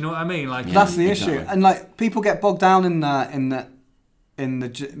pocket. Do you know what I mean? Like that's the issue. And like people get bogged down in the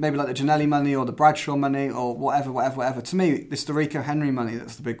maybe like the Ginelli money or the Bradshaw money or whatever. To me, it's the Rico Henry money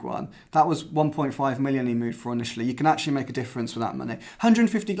that's the big one. That was 1.5 million he moved for initially. You can actually make a difference with that money.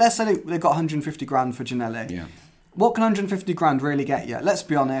 150. Let's say they got 150 grand for Ginelli. Yeah. What can 150 grand really get you? Let's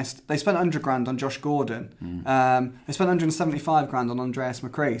be honest. They spent 100 grand on Josh Gordon. They spent 175 grand on Andreas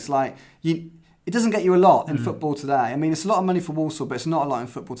McCrease. It doesn't get you a lot in football today. I mean, it's a lot of money for Walsall, but it's not a lot in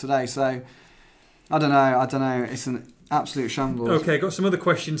football today. So, I don't know. It's an absolute shambles. Okay, got some other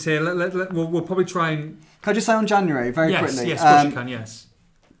questions here. We'll probably try and... Can I just say on January, very quickly? Yes, of course you can, yes.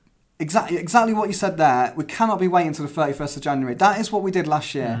 Exactly what you said there. We cannot be waiting until the 31st of January. That is what we did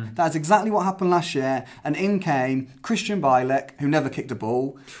last year. That is exactly what happened last year. And in came Christian Bielik, who never kicked a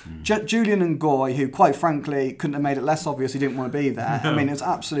ball. Julian Ngoy, who quite frankly couldn't have made it less obvious he didn't want to be there. No. I mean, it's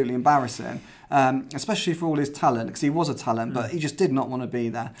absolutely embarrassing. Especially for all his talent, because he was a talent, but he just did not want to be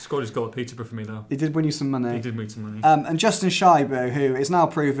there. Scored his goal at Peterborough for me, though. He did win you some money. He did win some money. And Justin Shaibu, who is now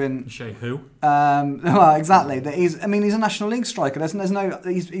proven... Shay who? Well, exactly. That he's a National League striker.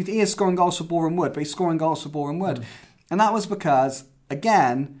 He is scoring goals for Boreham Wood, but he's scoring goals for Boreham Wood. And that was because,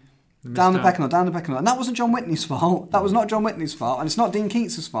 again... Down the pecking order. And that wasn't John Whitney's fault. That was not John Whitney's fault. And it's not Dean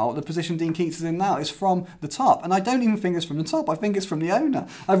Keats' fault, the position Dean Keats is in now. It's from the top. And I don't even think it's from the top. I think it's from the owner.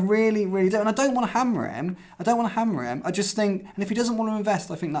 I really, really don't. And I don't want to hammer him. I just think, and if he doesn't want to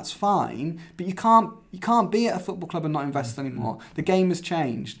invest, I think that's fine. But you can't be at a football club and not invest anymore. The game has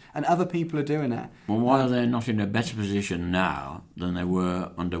changed. And other people are doing it. Well, why are they not in a better position now than they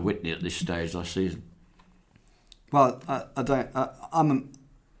were under Whitney at this stage last season? Well,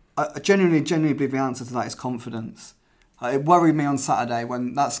 I genuinely believe the answer to that is confidence. It worried me on Saturday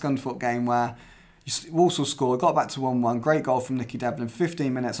when that Scunthorpe game where Walsall scored, got back to 1-1, great goal from Nicky Devlin,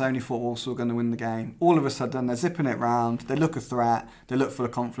 15 minutes, I only thought Walsall were going to win the game. All of a sudden, they're zipping it round, they look a threat, they look full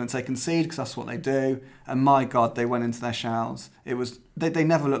of confidence, they concede because that's what they do, and my God, they went into their shells. It was they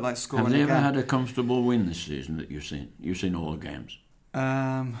never looked like scoring again. Have they ever had a comfortable win this season that you've seen? You've seen all the games.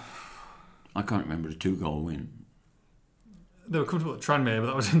 I can't remember a 2-goal win. They were comfortable at Tranmere, but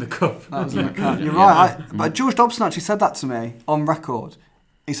that was in the cup. That was in the cup. You're right. But George Dobson actually said that to me on record.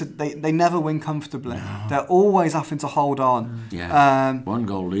 He said they never win comfortably. No. They're always having to hold on. Yeah.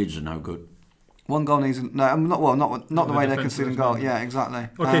 1-goal leads are no good. 1 goal needs not the way they're conceding goal. Yeah, exactly.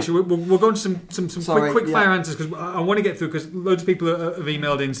 Okay, so we'll go into some quick fire answers because I want to get through because loads of people have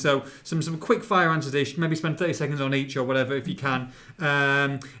emailed in. So some quick fire answers. Ish. Maybe spend 30 seconds on each or whatever if you can.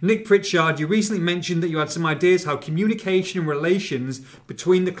 Nick Pritchard, you recently mentioned that you had some ideas how communication and relations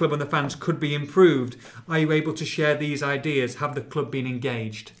between the club and the fans could be improved. Are you able to share these ideas? Have the club been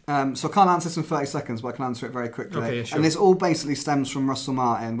engaged? So I can't answer this in 30 seconds, but I can answer it very quickly. Okay, sure. And this all basically stems from Russell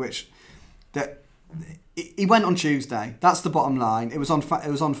Martin, which he went on Tuesday. That's the bottom line. It was on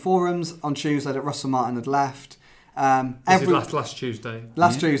forums on Tuesday that Russell Martin had left. This is last Tuesday.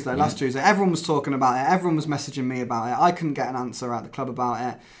 Last Tuesday. Everyone was talking about it. Everyone was messaging me about it. I couldn't get an answer out of the club about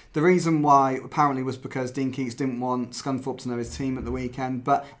it. The reason why apparently was because Dean Keats didn't want Scunthorpe to know his team at the weekend.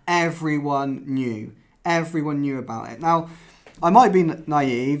 But everyone knew. Everyone knew about it. Now, I might be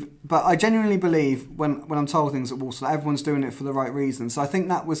naive, but I genuinely believe when I'm told things at Walsall, everyone's doing it for the right reasons. So I think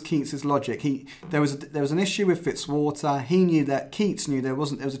that was Keats' logic. There was an issue with Fitzwater. Keats knew there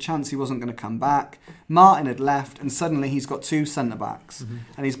was a chance he wasn't going to come back. Martin had left, and suddenly he's got two centre backs,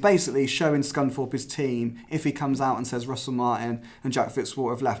 and he's basically showing Scunthorpe his team if he comes out and says Russell Martin and Jack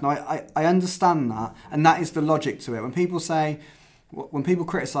Fitzwater have left. Now I understand that, and that is the logic to it. When people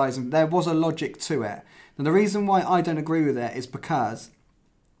criticise him, there was a logic to it. And the reason why I don't agree with it is because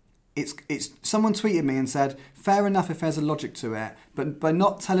it's someone tweeted me and said, fair enough if there's a logic to it, but by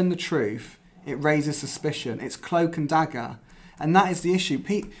not telling the truth, it raises suspicion. It's cloak and dagger. And that is the issue.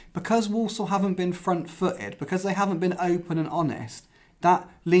 Because Walsall haven't been front-footed, because they haven't been open and honest, that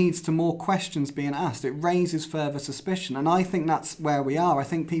leads to more questions being asked. It raises further suspicion. And I think that's where we are. I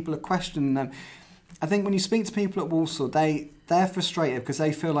think people are questioning them. I think when you speak to people at Walsall, they're frustrated because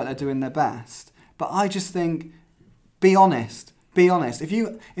they feel like they're doing their best. But I just think, be honest. Be honest.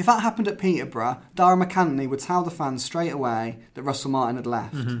 If that happened at Peterborough, Dara McAntony would tell the fans straight away that Russell Martin had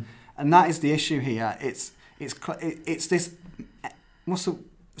left, and that is the issue here. It's this what's the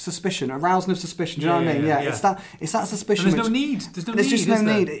suspicion, arousing of suspicion. Do you know what I mean? Yeah. It's that suspicion. And there's no need. There's just no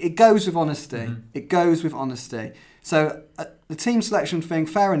need. It goes with honesty. It goes with honesty. So the team selection thing,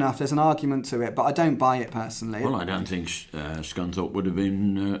 fair enough. There's an argument to it, but I don't buy it personally. Well, I don't think Scunthorpe would have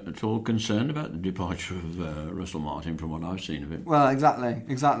been at all concerned about the departure of Russell Martin, from what I've seen of him. Well, exactly.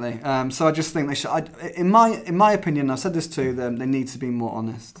 So I just think they should. In my opinion, I've said this to them. They need to be more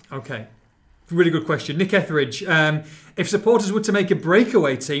honest. Okay. Really good question. Nick Etheridge, if supporters were to make a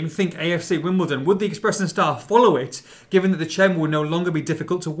breakaway team, think AFC Wimbledon, would the Express and Star follow it, given that the chairman would no longer be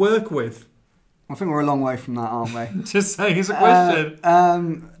difficult to work with? I think we're a long way from that, aren't we? Just saying, it's a question. I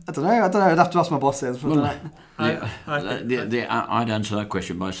don't know. I'd have to ask my bosses. I'd answer that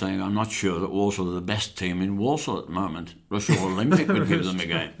question by saying I'm not sure that Walsall are the best team in Walsall at the moment. Russell Olympic would give them a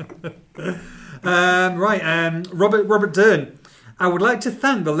game. Robert Dern. I would like to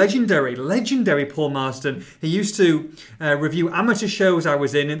thank the legendary Paul Marston. He used to review amateur shows I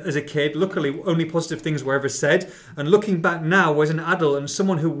was in as a kid. Luckily, only positive things were ever said. And looking back now as an adult and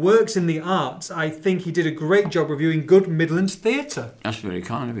someone who works in the arts, I think he did a great job reviewing good Midlands theatre. That's very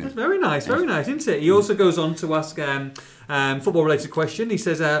kind of him. That's very nice, isn't it? He also goes on to ask football-related question. He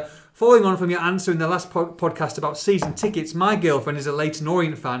says, following on from your answer in the last podcast about season tickets, my girlfriend is a Leyton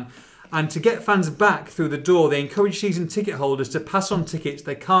Orient fan. And to get fans back through the door, they encourage season ticket holders to pass on tickets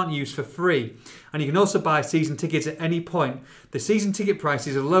they can't use for free. And you can also buy season tickets at any point. The season ticket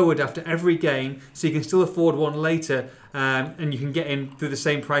prices are lowered after every game, so you can still afford one later, and you can get in through the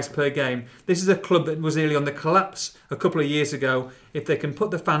same price per game. This is a club that was nearly on the collapse a couple of years ago. If they can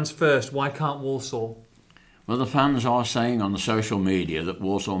put the fans first, why can't Walsall? Well, the fans are saying on the social media that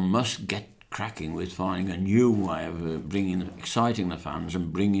Walsall must get cracking with finding a new way of exciting the fans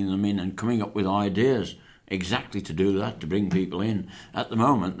and bringing them in and coming up with ideas exactly to do that, to bring people in. At the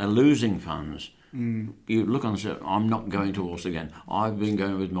moment, they're losing fans. You look on and say, I'm not going to Walsall again. I've been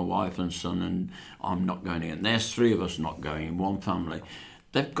going with my wife and son, and I'm not going again. There's three of us not going in one family.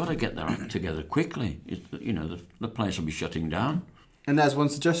 They've got to get their act together quickly. The place will be shutting down. And there's one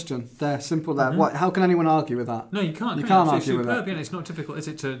suggestion. They're simple there. How can anyone argue with that? No, you can't. You can't argue with it. It's not difficult, is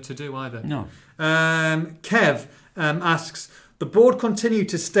it, to do either? No. Kev asks, the board continue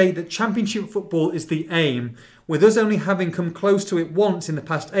to state that Championship football is the aim. With us only having come close to it once in the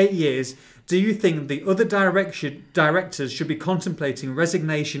past 8 years, do you think the other directors should be contemplating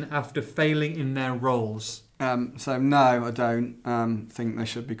resignation after failing in their roles? So no, I don't think they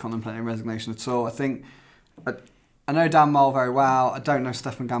should be contemplating resignation at all. I know Dan Mole very well. I don't know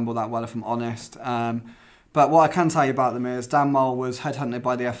Stephen Gamble that well, if I'm honest. But what I can tell you about them is Dan Mole was headhunted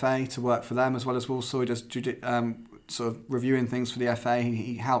by the FA to work for them, as well as Walsall. He does sort of reviewing things for the FA.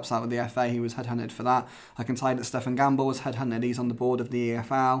 He helps out with the FA. He was headhunted for that. I can tell you that Stephen Gamble was headhunted. He's on the board of the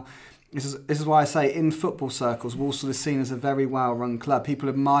EFL. This is why I say in football circles, Walsall is seen as a very well-run club. People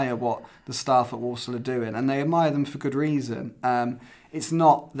admire what the staff at Walsall are doing, and they admire them for good reason. It's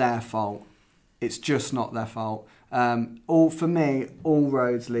not their fault. It's just not their fault. For me, all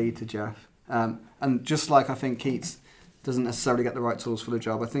roads lead to Jeff. And just like I think Keats doesn't necessarily get the right tools for the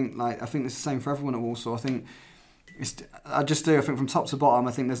job, I think it's the same for everyone at Walsall. I think from top to bottom,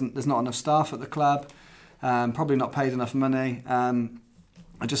 I think there's not enough staff at the club. Probably not paid enough money.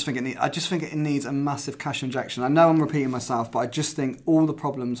 I just think it needs a massive cash injection. I know I'm repeating myself, but I just think all the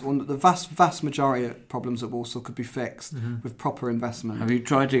problems, the vast majority of problems at Walsall could be fixed with proper investment. Have you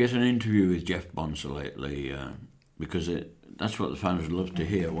tried to get an interview with Jeff Bonser lately? Because that's what the fans would love to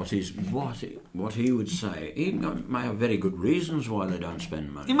hear. What he would say. He may have very good reasons why they don't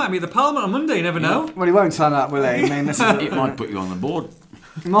spend money. He might be at the Parliament on Monday. You never know. Well, he won't turn up, will he? I mean, this is It might put you on the board.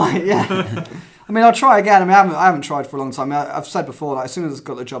 He might, yeah. I mean, I'll try again. I mean, I haven't tried for a long time. I've said before that as soon as I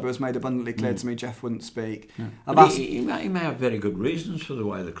got the job, it was made abundantly clear to me Jeff wouldn't speak. Yeah. He may have very good reasons for the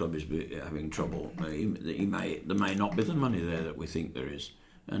way the club is having trouble. There may not be the money there that we think there is.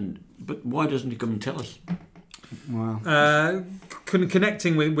 But why doesn't he come and tell us? Wow.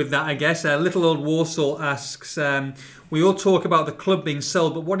 Connecting with that, I guess, Little Old Warsaw asks, we all talk about the club being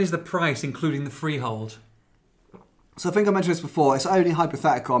sold, but what is the price, including the freehold? So I think I mentioned this before. It's only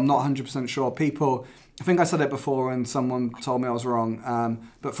hypothetical. I'm not 100% sure. I think I said it before and someone told me I was wrong.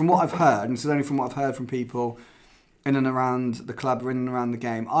 But from what I've heard, and this is only from what I've heard from people in and around the club or in and around the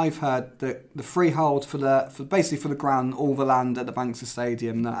game, I've heard that the freehold for the ground, all the land at the Banks of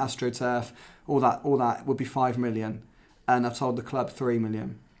Stadium, the AstroTurf, all that would be 5 million. And I've told the club 3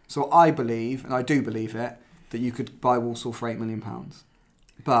 million. So I believe, and I do believe it, that you could buy Walsall for £8 million.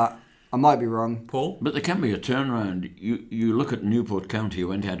 But I might be wrong. Paul? But there can be a turnaround. You look at Newport County, who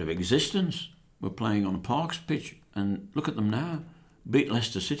went out of existence. We're playing on a Parks pitch, and look at them now. Beat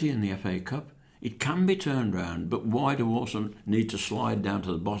Leicester City in the FA Cup. It can be turned round, but why do Walsall need to slide down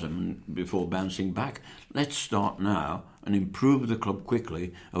to the bottom before bouncing back? Let's start now and improve the club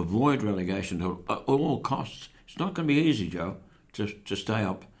quickly, avoid relegation at all costs. It's not going to be easy, Joe, to stay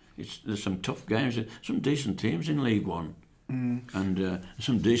up. There's some tough games, some decent teams in League One. And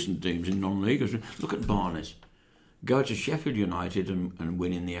some decent teams in non-league. Look at Barnet. Go to Sheffield United and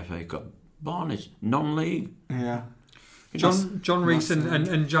win in the FA Cup. Barnet, non-league. Yeah. John Rees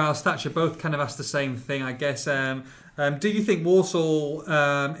and Giles Thatcher both kind of asked the same thing, I guess. Do you think Walsall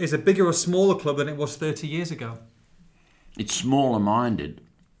is a bigger or smaller club than it was 30 years ago? It's smaller-minded.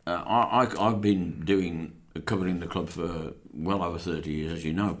 I've been covering the club for well over 30 years, as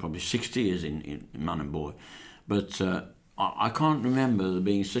you know, probably 60 years in man and boy. But I can't remember there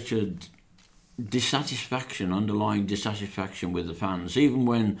being such a underlying dissatisfaction with the fans. Even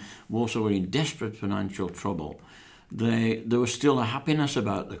when Walsall were in desperate financial trouble, there was still a happiness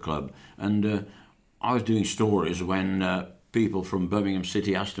about the club. And I was doing stories when people from Birmingham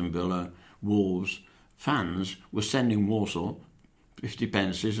City, Aston Villa, Wolves, fans were sending Walsall 50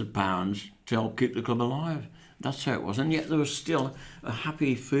 pences and pounds to help keep the club alive. That's how it was. And yet there was still a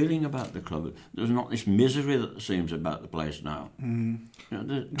happy feeling about the club. There was not this misery that seems about the place now.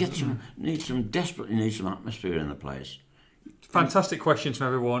 Desperately need some atmosphere in the place. Fantastic questions from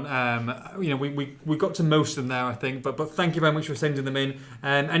everyone. We got to most of them there, I think. But thank you very much for sending them in.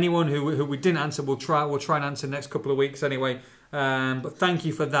 Anyone who we didn't answer, we'll try and answer the next couple of weeks anyway. But thank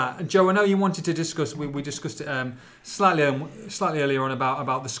you for that. Joe, I know you wanted to discuss. We discussed it slightly earlier on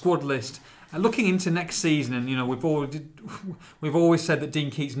about the squad list. Looking into next season, and we've always said that Dean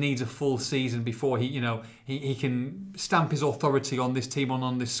Keats needs a full season before he can stamp his authority on this team,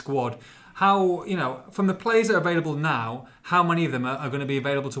 on this squad. How, from the players that are available now, how many of them are going to be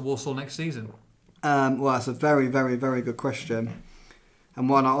available to Walsall next season? Well, that's a very, very, very good question, and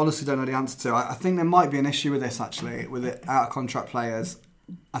one I honestly don't know the answer to. I think there might be an issue with this actually, with it out of contract players.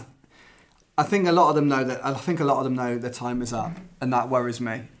 I think a lot of them know that. I think a lot of them know their time is up, and that worries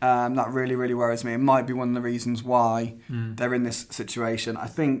me. That really, really worries me. It might be one of the reasons why they're in this situation. I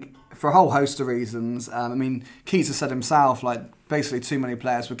think for a whole host of reasons. Keats has said himself, basically too many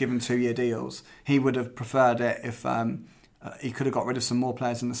players were given 2-year deals. He would have preferred it if he could have got rid of some more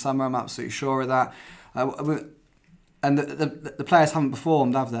players in the summer. I'm absolutely sure of that. And the players haven't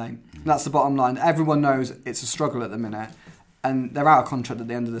performed, have they? That's the bottom line. Everyone knows it's a struggle at the minute. And they're out of contract at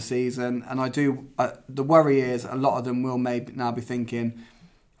the end of the season. And the worry is a lot of them will maybe now be thinking,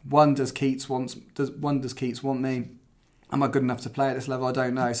 does Keats want me? Am I good enough to play at this level? I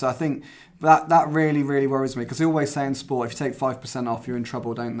don't know. So I think that really, really worries me. Because they always say in sport, if you take 5% off, you're in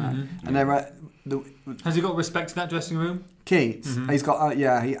trouble, don't they? Mm-hmm. And has he got respect in that dressing room? Keats? Mm-hmm. He's got,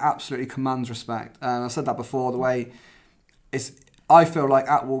 he absolutely commands respect. And I said that before, the way I feel like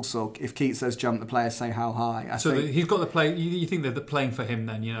at Walsall, if Keats says jump, the players say how high. He's got the play. You think they're playing for him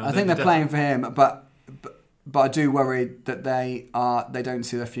then? I think they're playing for him, but I do worry that they don't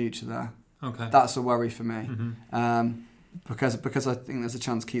see their future there. Okay, that's a worry for me. Mm-hmm. Because I think there's a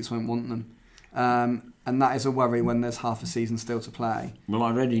chance Keats won't want them, and that is a worry when there's half a season still to play. Well,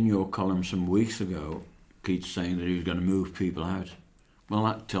 I read in your column some weeks ago, Keats saying that he was going to move people out. Well,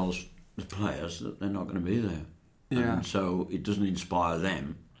 that tells the players that they're not going to be there. Yeah. And so it doesn't inspire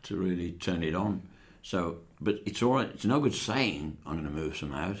them to really turn it on. So, but it's all right. It's no good saying I'm going to move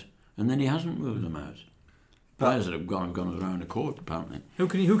some out, and then he hasn't moved them out. Players that have gone around the court apparently. Who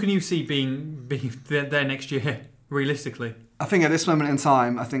can you see being there next year? realistically? I think at this moment in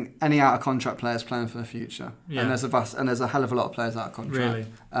time, I think any out of contract player is playing for the future, Yeah. and there's a hell of a lot of players out of contract. Really?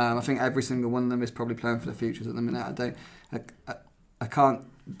 I think every single one of them is probably playing for the futures at the minute. I can't.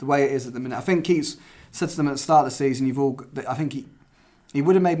 The way it is at the minute, I think Keats said to them at the start of the season, I think he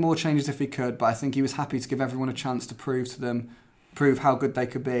would have made more changes if he could, but I think he was happy to give everyone a chance to prove how good they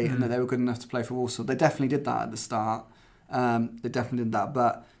could be, and that they were good enough to play for Walsall. They definitely did that at the start. They definitely did that,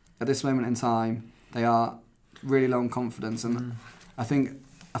 but at this moment in time, they are really low on confidence, and I think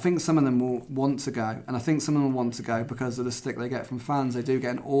some of them will want to go, and I think some of them will want to go because of the stick they get from fans. They do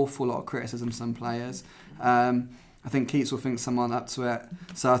get an awful lot of criticism, some players. I think Keats will think someone up to it.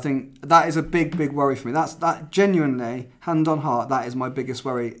 So I think that is a big, big worry for me. That genuinely, hand on heart, that is my biggest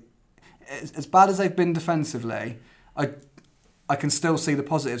worry. As bad as they've been defensively, I can still see the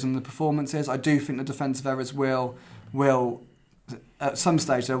positives in the performances. I do think the defensive errors will at some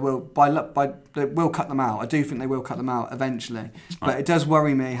stage they will they will cut them out. I do think they will cut them out eventually. But it does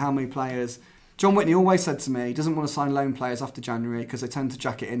worry me how many players. John Whitney always said to me he doesn't want to sign loan players after January because they tend to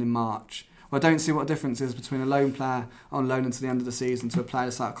jack it in March. Well, I don't see what the difference is between a loan player on loan until the end of the season to a player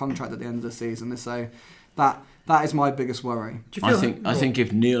that's out of contract at the end of the season. So that is my biggest worry. I think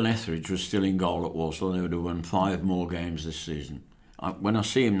if Neil Etheridge was still in goal at Walsall, they would have won 5 more games this season. When I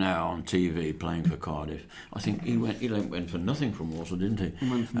see him now on TV playing for Cardiff, I think he went for nothing from Walsall, didn't he?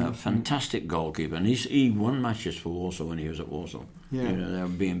 He went for nothing. Fantastic goalkeeper, and he won matches for Walsall when he was at Walsall. Yeah. They were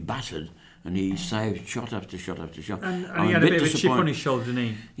being battered, and he saved shot after shot after shot. And he had a bit of a chip on his shoulder, didn't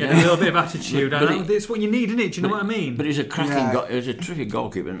he? He had a little bit of attitude. It's what you need, isn't it? Do you know what I mean? But he's a cracking he's a terrific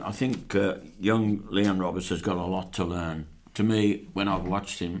goalkeeper, and I think young Leon Roberts has got a lot to learn. To me, when I've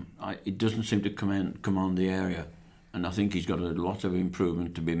watched him, it doesn't seem to command the area. And I think he's got a lot of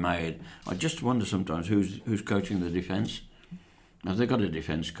improvement to be made. I just wonder sometimes who's coaching the defence. Have they got a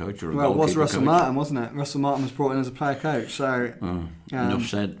defence coach or a goalkeeper coach? Well, it was Russell Martin, wasn't it? Russell Martin was brought in as a player coach. So enough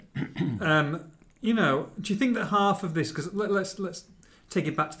said. Do you think that half of this? Because let's take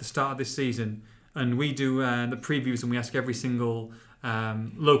it back to the start of this season, and we do the previews, and we ask every single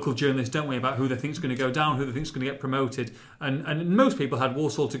local journalist, don't we, about who they think is going to go down, who they think is going to get promoted, and most people had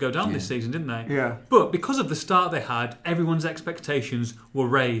Walsall to go down this season, didn't they? Yeah. But because of the start they had, everyone's expectations were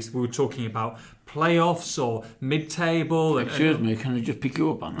raised. We were talking about playoffs or mid-table. Excuse me, can I just pick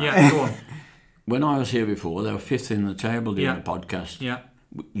you up on that? Yeah, go on. When I was here before, they were 5th in the table during the podcast. Yeah.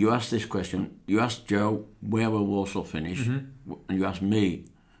 You asked this question. You asked Joe, where will Walsall finish? And you asked me.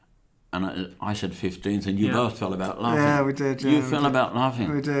 And I said 15th, and you both fell about laughing. Yeah, we did. You fell about laughing.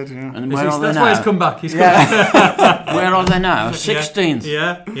 We did, yeah. And where are they That's now? why he's come back. He's come back. Where are they now? 16th.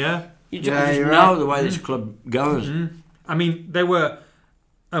 Yeah. You just know the way this club goes. I mean, they were.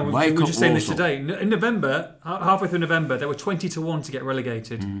 We were just saying this today. In November, halfway through November, they were 20-1 to get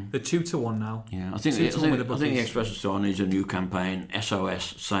relegated. They're 2-1 now. Yeah, I think the Express Store needs a new campaign.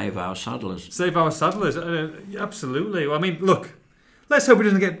 SOS, Save Our Saddlers. Save Our Saddlers. Absolutely. Well, I mean, look. Let's hope it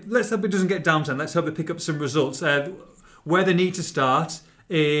doesn't get downturn. Let's hope they pick up some results. Where they need to start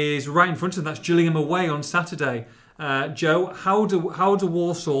is right in front of them. That's Gillingham away on Saturday. Joe, how do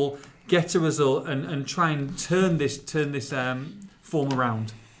Walsall get a result and try and turn this form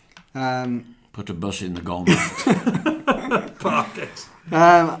around? Put a bus in the goalmouth. Park it.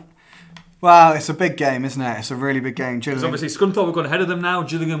 Well, it's a big game, isn't it? It's a really big game. Because obviously Scunthorpe have gone ahead of them now.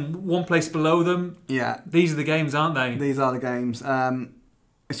 Gillingham one place below them. Yeah, these are the games, aren't they? These are the games.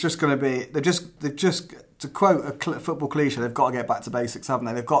 It's just going to be. They've just to quote a football cliche. They've got to get back to basics, haven't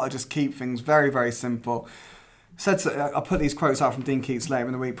they? They've got to just keep things very, very simple. I'll put these quotes out from Dean Keats later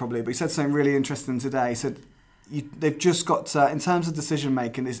in the week probably, but he said something really interesting today. He said they've just got to, in terms of decision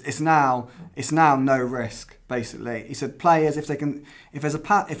making, it's now no risk. Basically, he said players if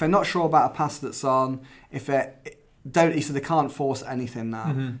they're not sure about a pass that's on, he said they can't force anything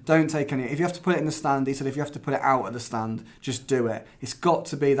now. Don't take any. If you have to put it in the stand, he said if you have to put it out at the stand, just do it. It's got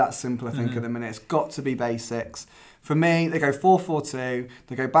to be that simple. I think at the minute it's got to be basics. For me, they go 4-4-2.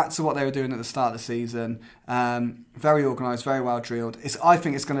 They go back to what they were doing at the start of the season. Very organised, very well drilled. I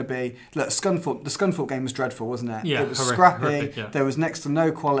think it's going to be... Look, the Scunthorpe game was dreadful, wasn't it? Yeah, it was scrappy. horrific, yeah. There was next to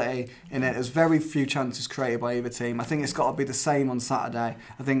no quality in it. There's very few chances created by either team. I think it's got to be the same on Saturday.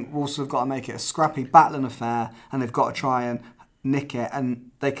 I think Walsall have got to make it a scrappy, battling affair, and they've got to try and nick it.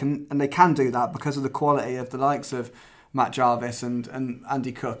 And they can do that because of the quality of the likes of Matt Jarvis and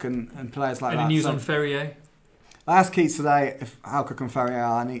Andy Cook and players like that. Any news on Ferrier? I asked Keats today how Cook and Ferrier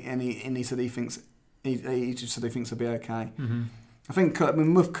are, and he said he thinks he just said he thinks he'll be okay. I think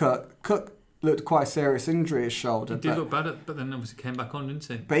with Cook looked quite a serious injury, his shoulder. He did look bad, but then obviously came back on, didn't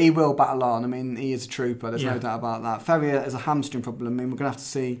he? But he will battle on. I mean, he is a trooper. There's no doubt about that. Ferrier is a hamstring problem. I mean, we're going to have to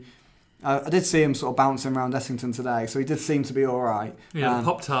see I did see him sort of bouncing around Essington today, so he did seem to be all right. Yeah, the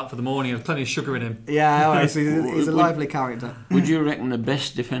Pop-Tart for the morning. There's plenty of sugar in him. Yeah, so he's a lively character. Would you reckon the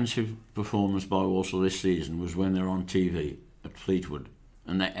best defensive performance by Walsall this season was when they're on TV at Fleetwood?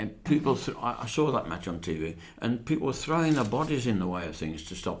 And I saw that match on TV, and people were throwing their bodies in the way of things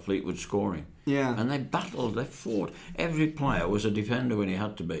to stop Fleetwood scoring. Yeah. And they battled, they fought. Every player was a defender when he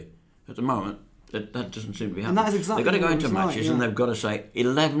had to be. At the moment, that doesn't seem to be happening. And that is exactly they've got to go into what it was matches like, and they've got to say,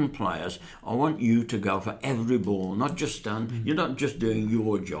 11 players, I want you to go for every ball, not just stand. You're not just doing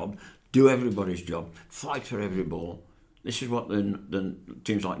your job, do everybody's job, fight for every ball. This is what the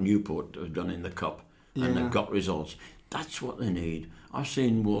teams like Newport have done in the Cup, and they've got results. That's what they need. I've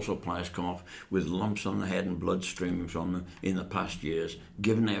seen Walsall players come off with lumps on the head and blood streaming from them in the past years,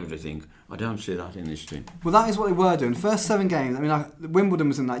 given everything. I don't see that in this team. Well, that is what they were doing. First 7 games, I mean, Wimbledon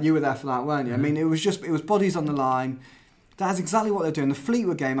was in that. You were there for that, weren't you? I mean, it was bodies on the line. That's exactly what they're doing. The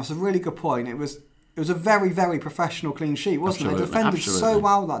Fleetwood game, that's a really good point. It was a very, very professional clean sheet, wasn't it? They defended so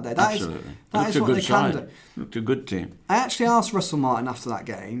well that day. That is what they can do. Looked a good team. I actually asked Russell Martin after that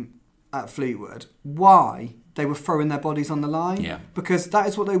game at Fleetwood why they were throwing their bodies on the line. Yeah. Because that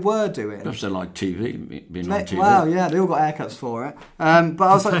is what they were doing. Perhaps they like TV, being on TV. Well, yeah, they all got haircuts for it. But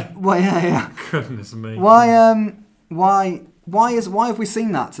I was like, well, yeah. Goodness me. Why have we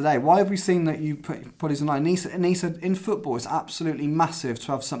seen that today? Why have we seen that you put bodies on the line? And he said, in football, it's absolutely massive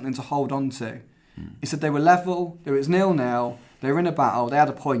to have something to hold on to. He said they were level, it was 0-0, they were in a battle, they had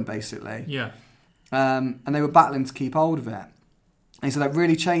a point basically. Yeah. And they were battling to keep hold of it. And he said that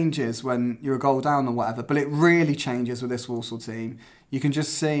really changes when you're a goal down or whatever, but it really changes with this Walsall team. You can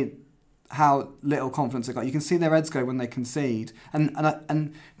just see how little confidence they got. You can see their heads go when they concede, and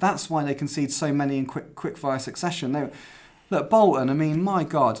that's why they concede so many in quick fire succession. Look, Bolton. I mean, my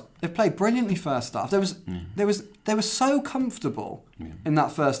God, they played brilliantly first half. They were so comfortable in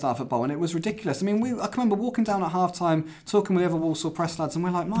that first half of Bolton. It was ridiculous. I mean, I can remember walking down at half time, talking with the other Walsall press lads, and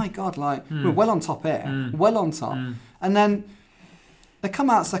we're like, my God, we're well on top here, well on top, and then they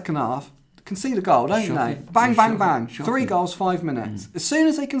come out second half, concede a goal, don't they? Bang, bang, bang. 3 goals, 5 minutes. As soon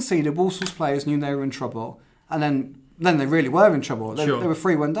as they conceded, Walsall's players knew they were in trouble. And then they really were in trouble. They were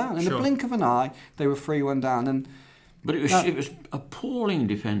 3-1 down. In the blink of an eye, they were 3-1 down. But it was appalling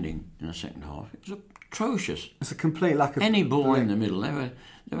defending in the second half. It was atrocious. It's a complete lack of... Any ball in the middle.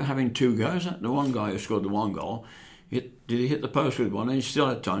 They were having 2 goes. The one guy who scored the 1 goal... Did he hit the post with one, and he still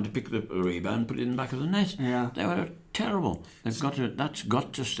had time to pick the rebound and put it in the back of the net. Yeah. They were terrible. That's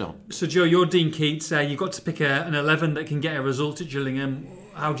got to stop. So, Joe, you're Dean Keats. You've got to pick an 11 that can get a result at Gillingham.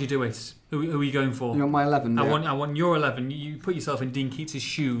 How do you do it? Who are you going for? You want my 11? I want your 11. You put yourself in Dean Keats'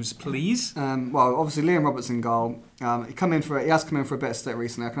 shoes, please. Well, obviously Liam Roberts in goal. He has come in for a bit of stick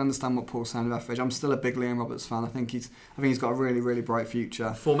recently. I can understand what Paul's saying about Fidge. I'm still a big Liam Roberts fan. I think he's got a really, really bright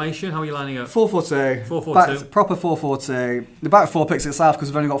future. Formation? How are you lining up? 4-4-2. 4-4-2. Proper 4-4-2. The back 4 picks itself because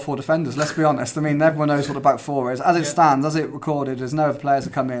we've only got 4 defenders. Let's be honest. I mean, everyone knows what the back 4 is. As it stands, as it recorded, there's no other players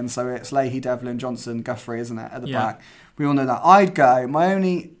that come in. So it's Leahy, Devlin, Johnson, Guthrie, isn't it, at the back? We all know that. I'd go. My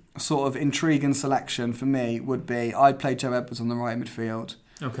only sort of intriguing selection for me would be I'd play Joe Edwards on the right midfield.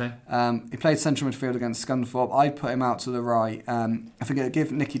 Okay. He played central midfield against Scunthorpe. I'd put him out to the right. I think it'd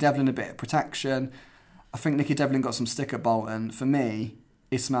give Nicky Devlin a bit of protection. I think Nicky Devlin got some stick at Bolton. For me,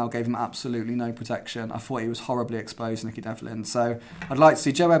 Ismail gave him absolutely no protection. I thought he was horribly exposed, Nicky Devlin. So I'd like to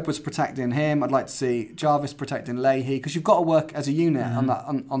see Joe Edwards protecting him. I'd like to see Jarvis protecting Leahy, because you've got to work as a unit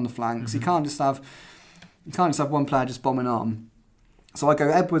on the flanks. You can't just have one player just bombing on. So I go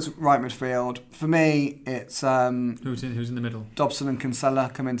Edwards right midfield. For me, it's who's in the middle? Dobson and Kinsella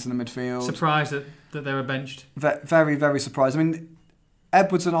come into the midfield. Surprised that they were benched. Very, very surprised. I mean,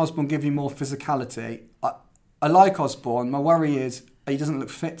 Edwards and Osborne give you more physicality. I like Osborne. My worry is he doesn't look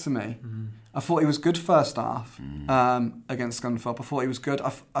fit to me. I thought he was good first half against Scunthorpe. I thought he was good.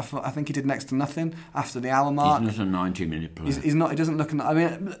 I think he did next to nothing after the hour mark. He's not a 90-minute player. He's not. He doesn't look. I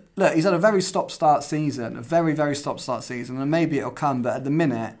mean, look, he's had a very stop-start season. A very, very stop-start season, and maybe it'll come. But at the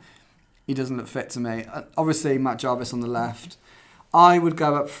minute, he doesn't look fit to me. Obviously, Matt Jarvis on the left. I would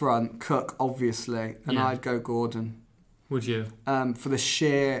go up front, Cook, obviously, and I'd go Gordon. Would you? For the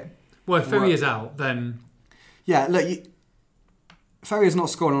sheer... Well, if Ferry is out, then... Yeah, look, Ferrier's not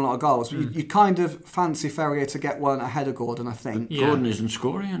scoring a lot of goals, but you kind of fancy Ferrier to get one ahead of Gordon, I think. Yeah. Gordon isn't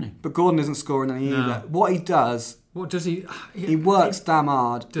scoring any. But Gordon isn't scoring any either. What he does... What does he... He works damn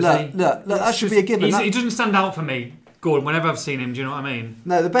hard. Look, that should be a given. He doesn't stand out for me, Gordon, whenever I've seen him. Do you know what I mean?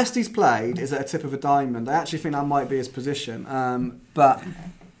 No, the best he's played is at a tip of a diamond. I actually think that might be his position. But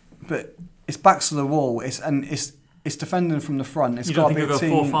it's backs to the wall. It's defending from the front. It's you got don't to think be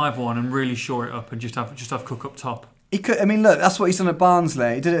he'll a go team... 4-5-1 and really shore it up and just have Cook up top? He could. I mean, look, that's what he's done at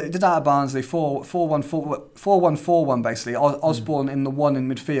Barnsley. He did that at Barnsley, 4-1-4-1 basically. Osborne in the one in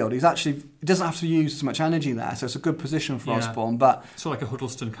midfield. He doesn't have to use as much energy there, so it's a good position for Osborne. But sort of like a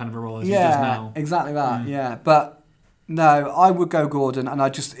Huddleston kind of a role as he does now. Exactly that. Yeah, but no, I would go Gordon, and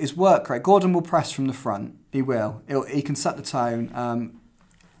his work rate. Gordon will press from the front. He will. He can set the tone, and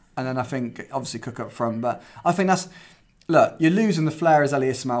then I think obviously Cook up front. But I think that's. Look, you're losing the flair as Eli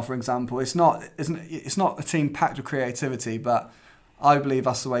Ismail, for example. It's not a team packed with creativity, but I believe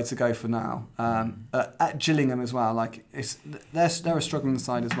that's the way to go for now. At Gillingham as well, like they're a struggling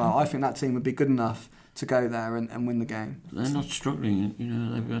side as well. I think that team would be good enough to go there and win the game. They're not struggling.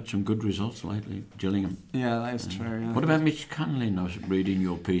 They've had some good results lately, Gillingham. Yeah, that is true. Yeah. What about Mitch Canlin? I was reading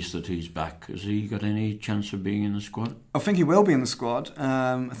your piece that he's back. Has he got any chance of being in the squad? I think he will be in the squad.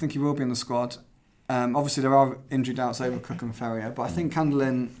 Obviously, there are injury doubts over Cook and Ferrier, but I think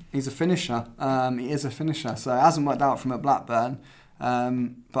Canlin, he's a finisher. He is a finisher, so it hasn't worked out from at Blackburn.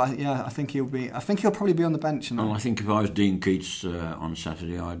 But yeah, I think he'll probably be on the bench. Well, I think if I was Dean Keats on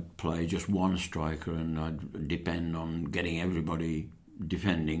Saturday, I'd play just one striker, and I'd depend on getting everybody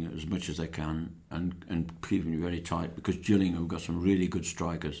defending as much as they can and keeping it very tight, because Gillingham have got some really good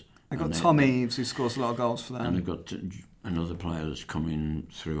strikers. They've got Tom Eaves, who scores a lot of goals for them, and they've got another player that's coming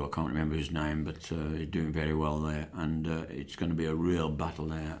through. I can't remember his name, but he's doing very well there, and it's going to be a real battle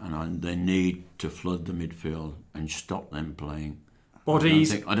there. And they need to flood the midfield and stop them playing.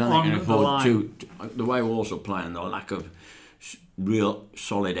 Bodies I don't think they can afford the way we're also playing, the lack of real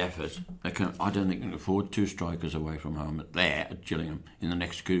solid effort. I don't think they can afford two strikers away from home there at Gillingham in the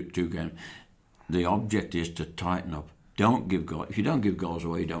next two games. The object is to tighten up. Don't give goals. If you don't give goals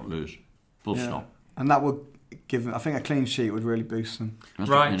away, you don't lose. Full stop. And that would give them, I think a clean sheet would really boost them. That's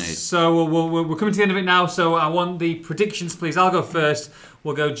right, so we're coming to the end of it now, so I want the predictions, please. I'll go first.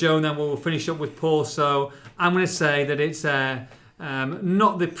 We'll go Joe, and then we'll finish up with Paul. So I'm going to say that it's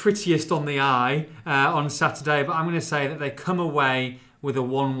not the prettiest on the eye on Saturday, but I'm going to say that they come away with a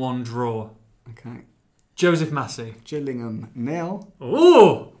 1-1 draw. Okay. Joseph Massey. Gillingham 0.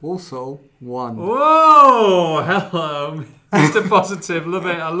 Ooh! Walsall 1. Whoa! Hello, Mr. Positive. Love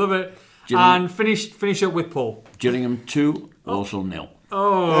it. I love it. And finish up with Paul. Gillingham 2, Walsall 0.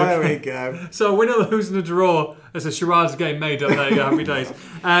 Oh, okay. There we go. So winner, losing, a draw. It's a charades game made up. There you go. Happy days.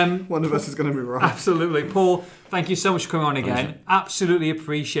 One of us is going to be right. Absolutely. Paul, thank you so much for coming on again. Pleasure. Absolutely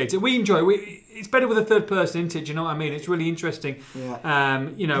appreciate it. We enjoy it. It's better with a third person, isn't it? Do you know what I mean? It's really interesting.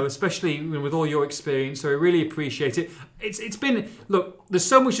 Yeah. Especially with all your experience. So I really appreciate it. It's been, look, there's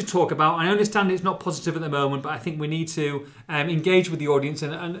so much to talk about. I understand it's not positive at the moment, but I think we need to engage with the audience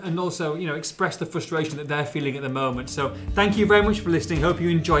and also, express the frustration that they're feeling at the moment. So thank you very much for listening. Hope you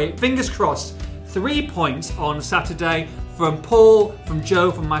enjoy it. Fingers crossed. 3 points on Saturday from Paul, from Joe,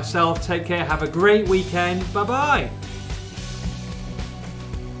 from myself. Take care. Have a great weekend. Bye-bye.